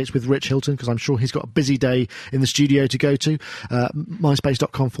in the States with Rich Hilton, because I'm sure he's got a busy day in the studio to go to.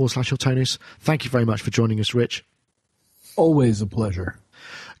 myspace.com/Hiltonius. Thank you very much for joining us, Rich. Always a pleasure.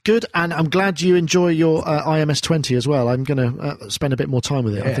 Good, and I'm glad you enjoy your IMS 20 as well. I'm going to spend a bit more time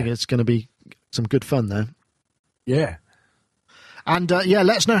with it. Yeah. I think it's going to be some good fun there. Yeah. And,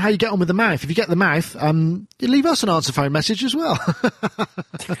 let us know how you get on with the mouth. If you get the mouth, you leave us an answer phone message as well.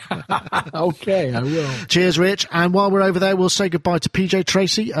 Okay, I will. Cheers, Rich. And while we're over there, we'll say goodbye to PJ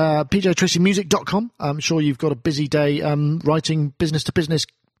Tracy, pjtracymusic.com. I'm sure you've got a busy day writing business-to-business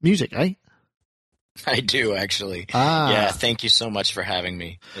music, eh? I do, actually. Yeah, thank you so much for having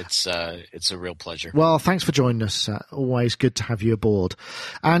me. It's a real pleasure. Well, thanks for joining us. Always good to have you aboard.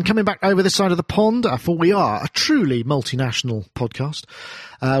 And coming back over this side of the pond, for we are a truly multinational podcast,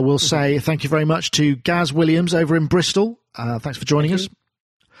 we'll say thank you very much to Gaz Williams over in Bristol. Thanks for joining us.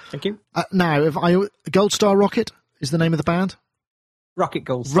 Thank you. Now, Gold Star Rocket is the name of the band? Rocket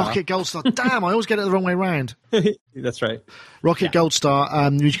Gold Star. Rocket Gold Star. Damn, I always get it the wrong way round. That's right. Rocket Gold Star.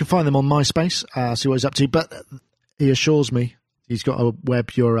 You can find them on MySpace, see what he's up to. But he assures me he's got a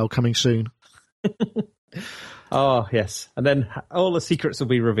web URL coming soon. Oh, yes. And then all the secrets will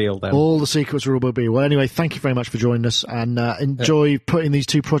be revealed then. All the secrets will be. Well, anyway, thank you very much for joining us, and enjoy putting these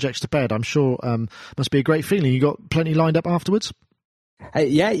two projects to bed. I'm sure must be a great feeling. You got plenty lined up afterwards?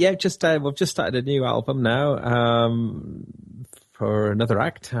 Yeah. We've just started a new album now. For another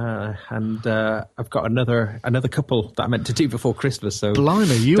act, and I've got another couple that I meant to do before Christmas. So,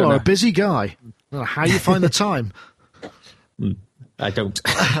 blimey, you are a busy guy. Well, how you find the time? I don't.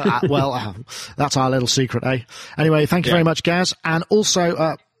 That's our little secret, eh? Anyway, thank you very much, Gaz, and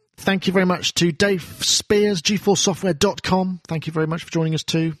also thank you very much to Dave Spears, GeForceSoftware.com. Thank you very much for joining us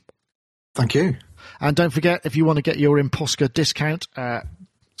too. Thank you. And don't forget, if you want to get your Imposca discount,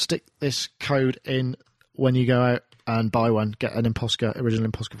 stick this code in when you go out and buy one. Get an original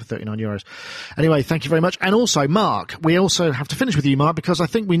Imposca for €39. Anyway, thank you very much. And also, Mark, we also have to finish with you, Mark, because I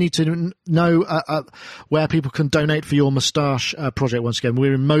think we need to know where people can donate for your moustache project once again.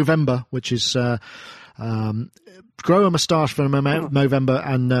 We're in Movember, which is grow a moustache for Movember,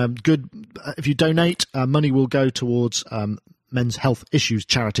 and good. If you donate, money will go towards men's health issues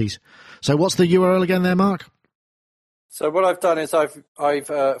charities. So what's the URL again there, Mark? So what I've done is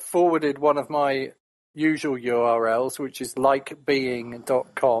I've forwarded one of my usual URLs, which is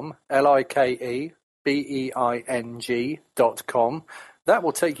likebeing.com, likebeing.com. That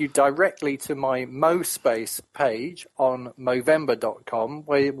will take you directly to my MoSpace page on Movember.com,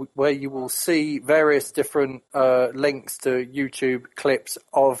 where you will see various different links to YouTube clips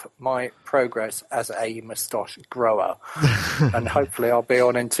of my progress as a moustache grower. And hopefully I'll be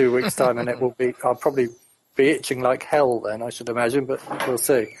on in 2 weeks' time, and I'll probably be itching like hell then, I should imagine, but we'll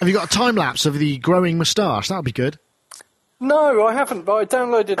see. Have you got a time lapse of the growing moustache? That would be good. No, I haven't, but I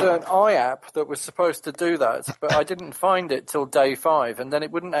downloaded an iApp that was supposed to do that, but I didn't find it till day 5, and then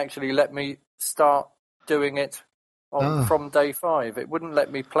it wouldn't actually let me start doing it from day 5. It wouldn't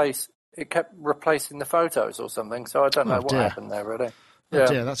let me it kept replacing the photos or something, so I don't know what happened there, really. Oh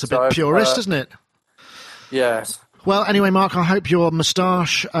dear, that's a bit purist, isn't it? Yes. Well, anyway, Mark, I hope your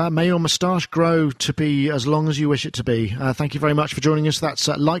moustache, may your moustache grow to be as long as you wish it to be. Thank you very much for joining us. That's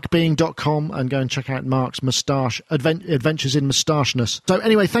likebeing.com, and go and check out Mark's moustache adventures in moustacheness. So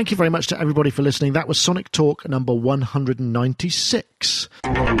anyway, thank you very much to everybody for listening. That was Sonic Talk number 196.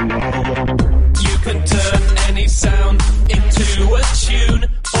 You can turn any sound into a tune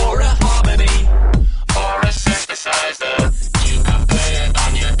or a harmony or a synthesizer. You can play it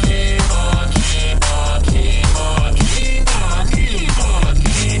on your keyboard.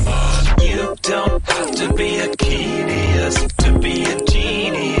 You don't have to be a genius to be a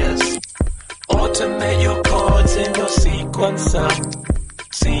genius. Automate your chords in your sequencer.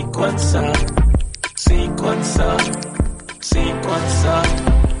 Sequencer.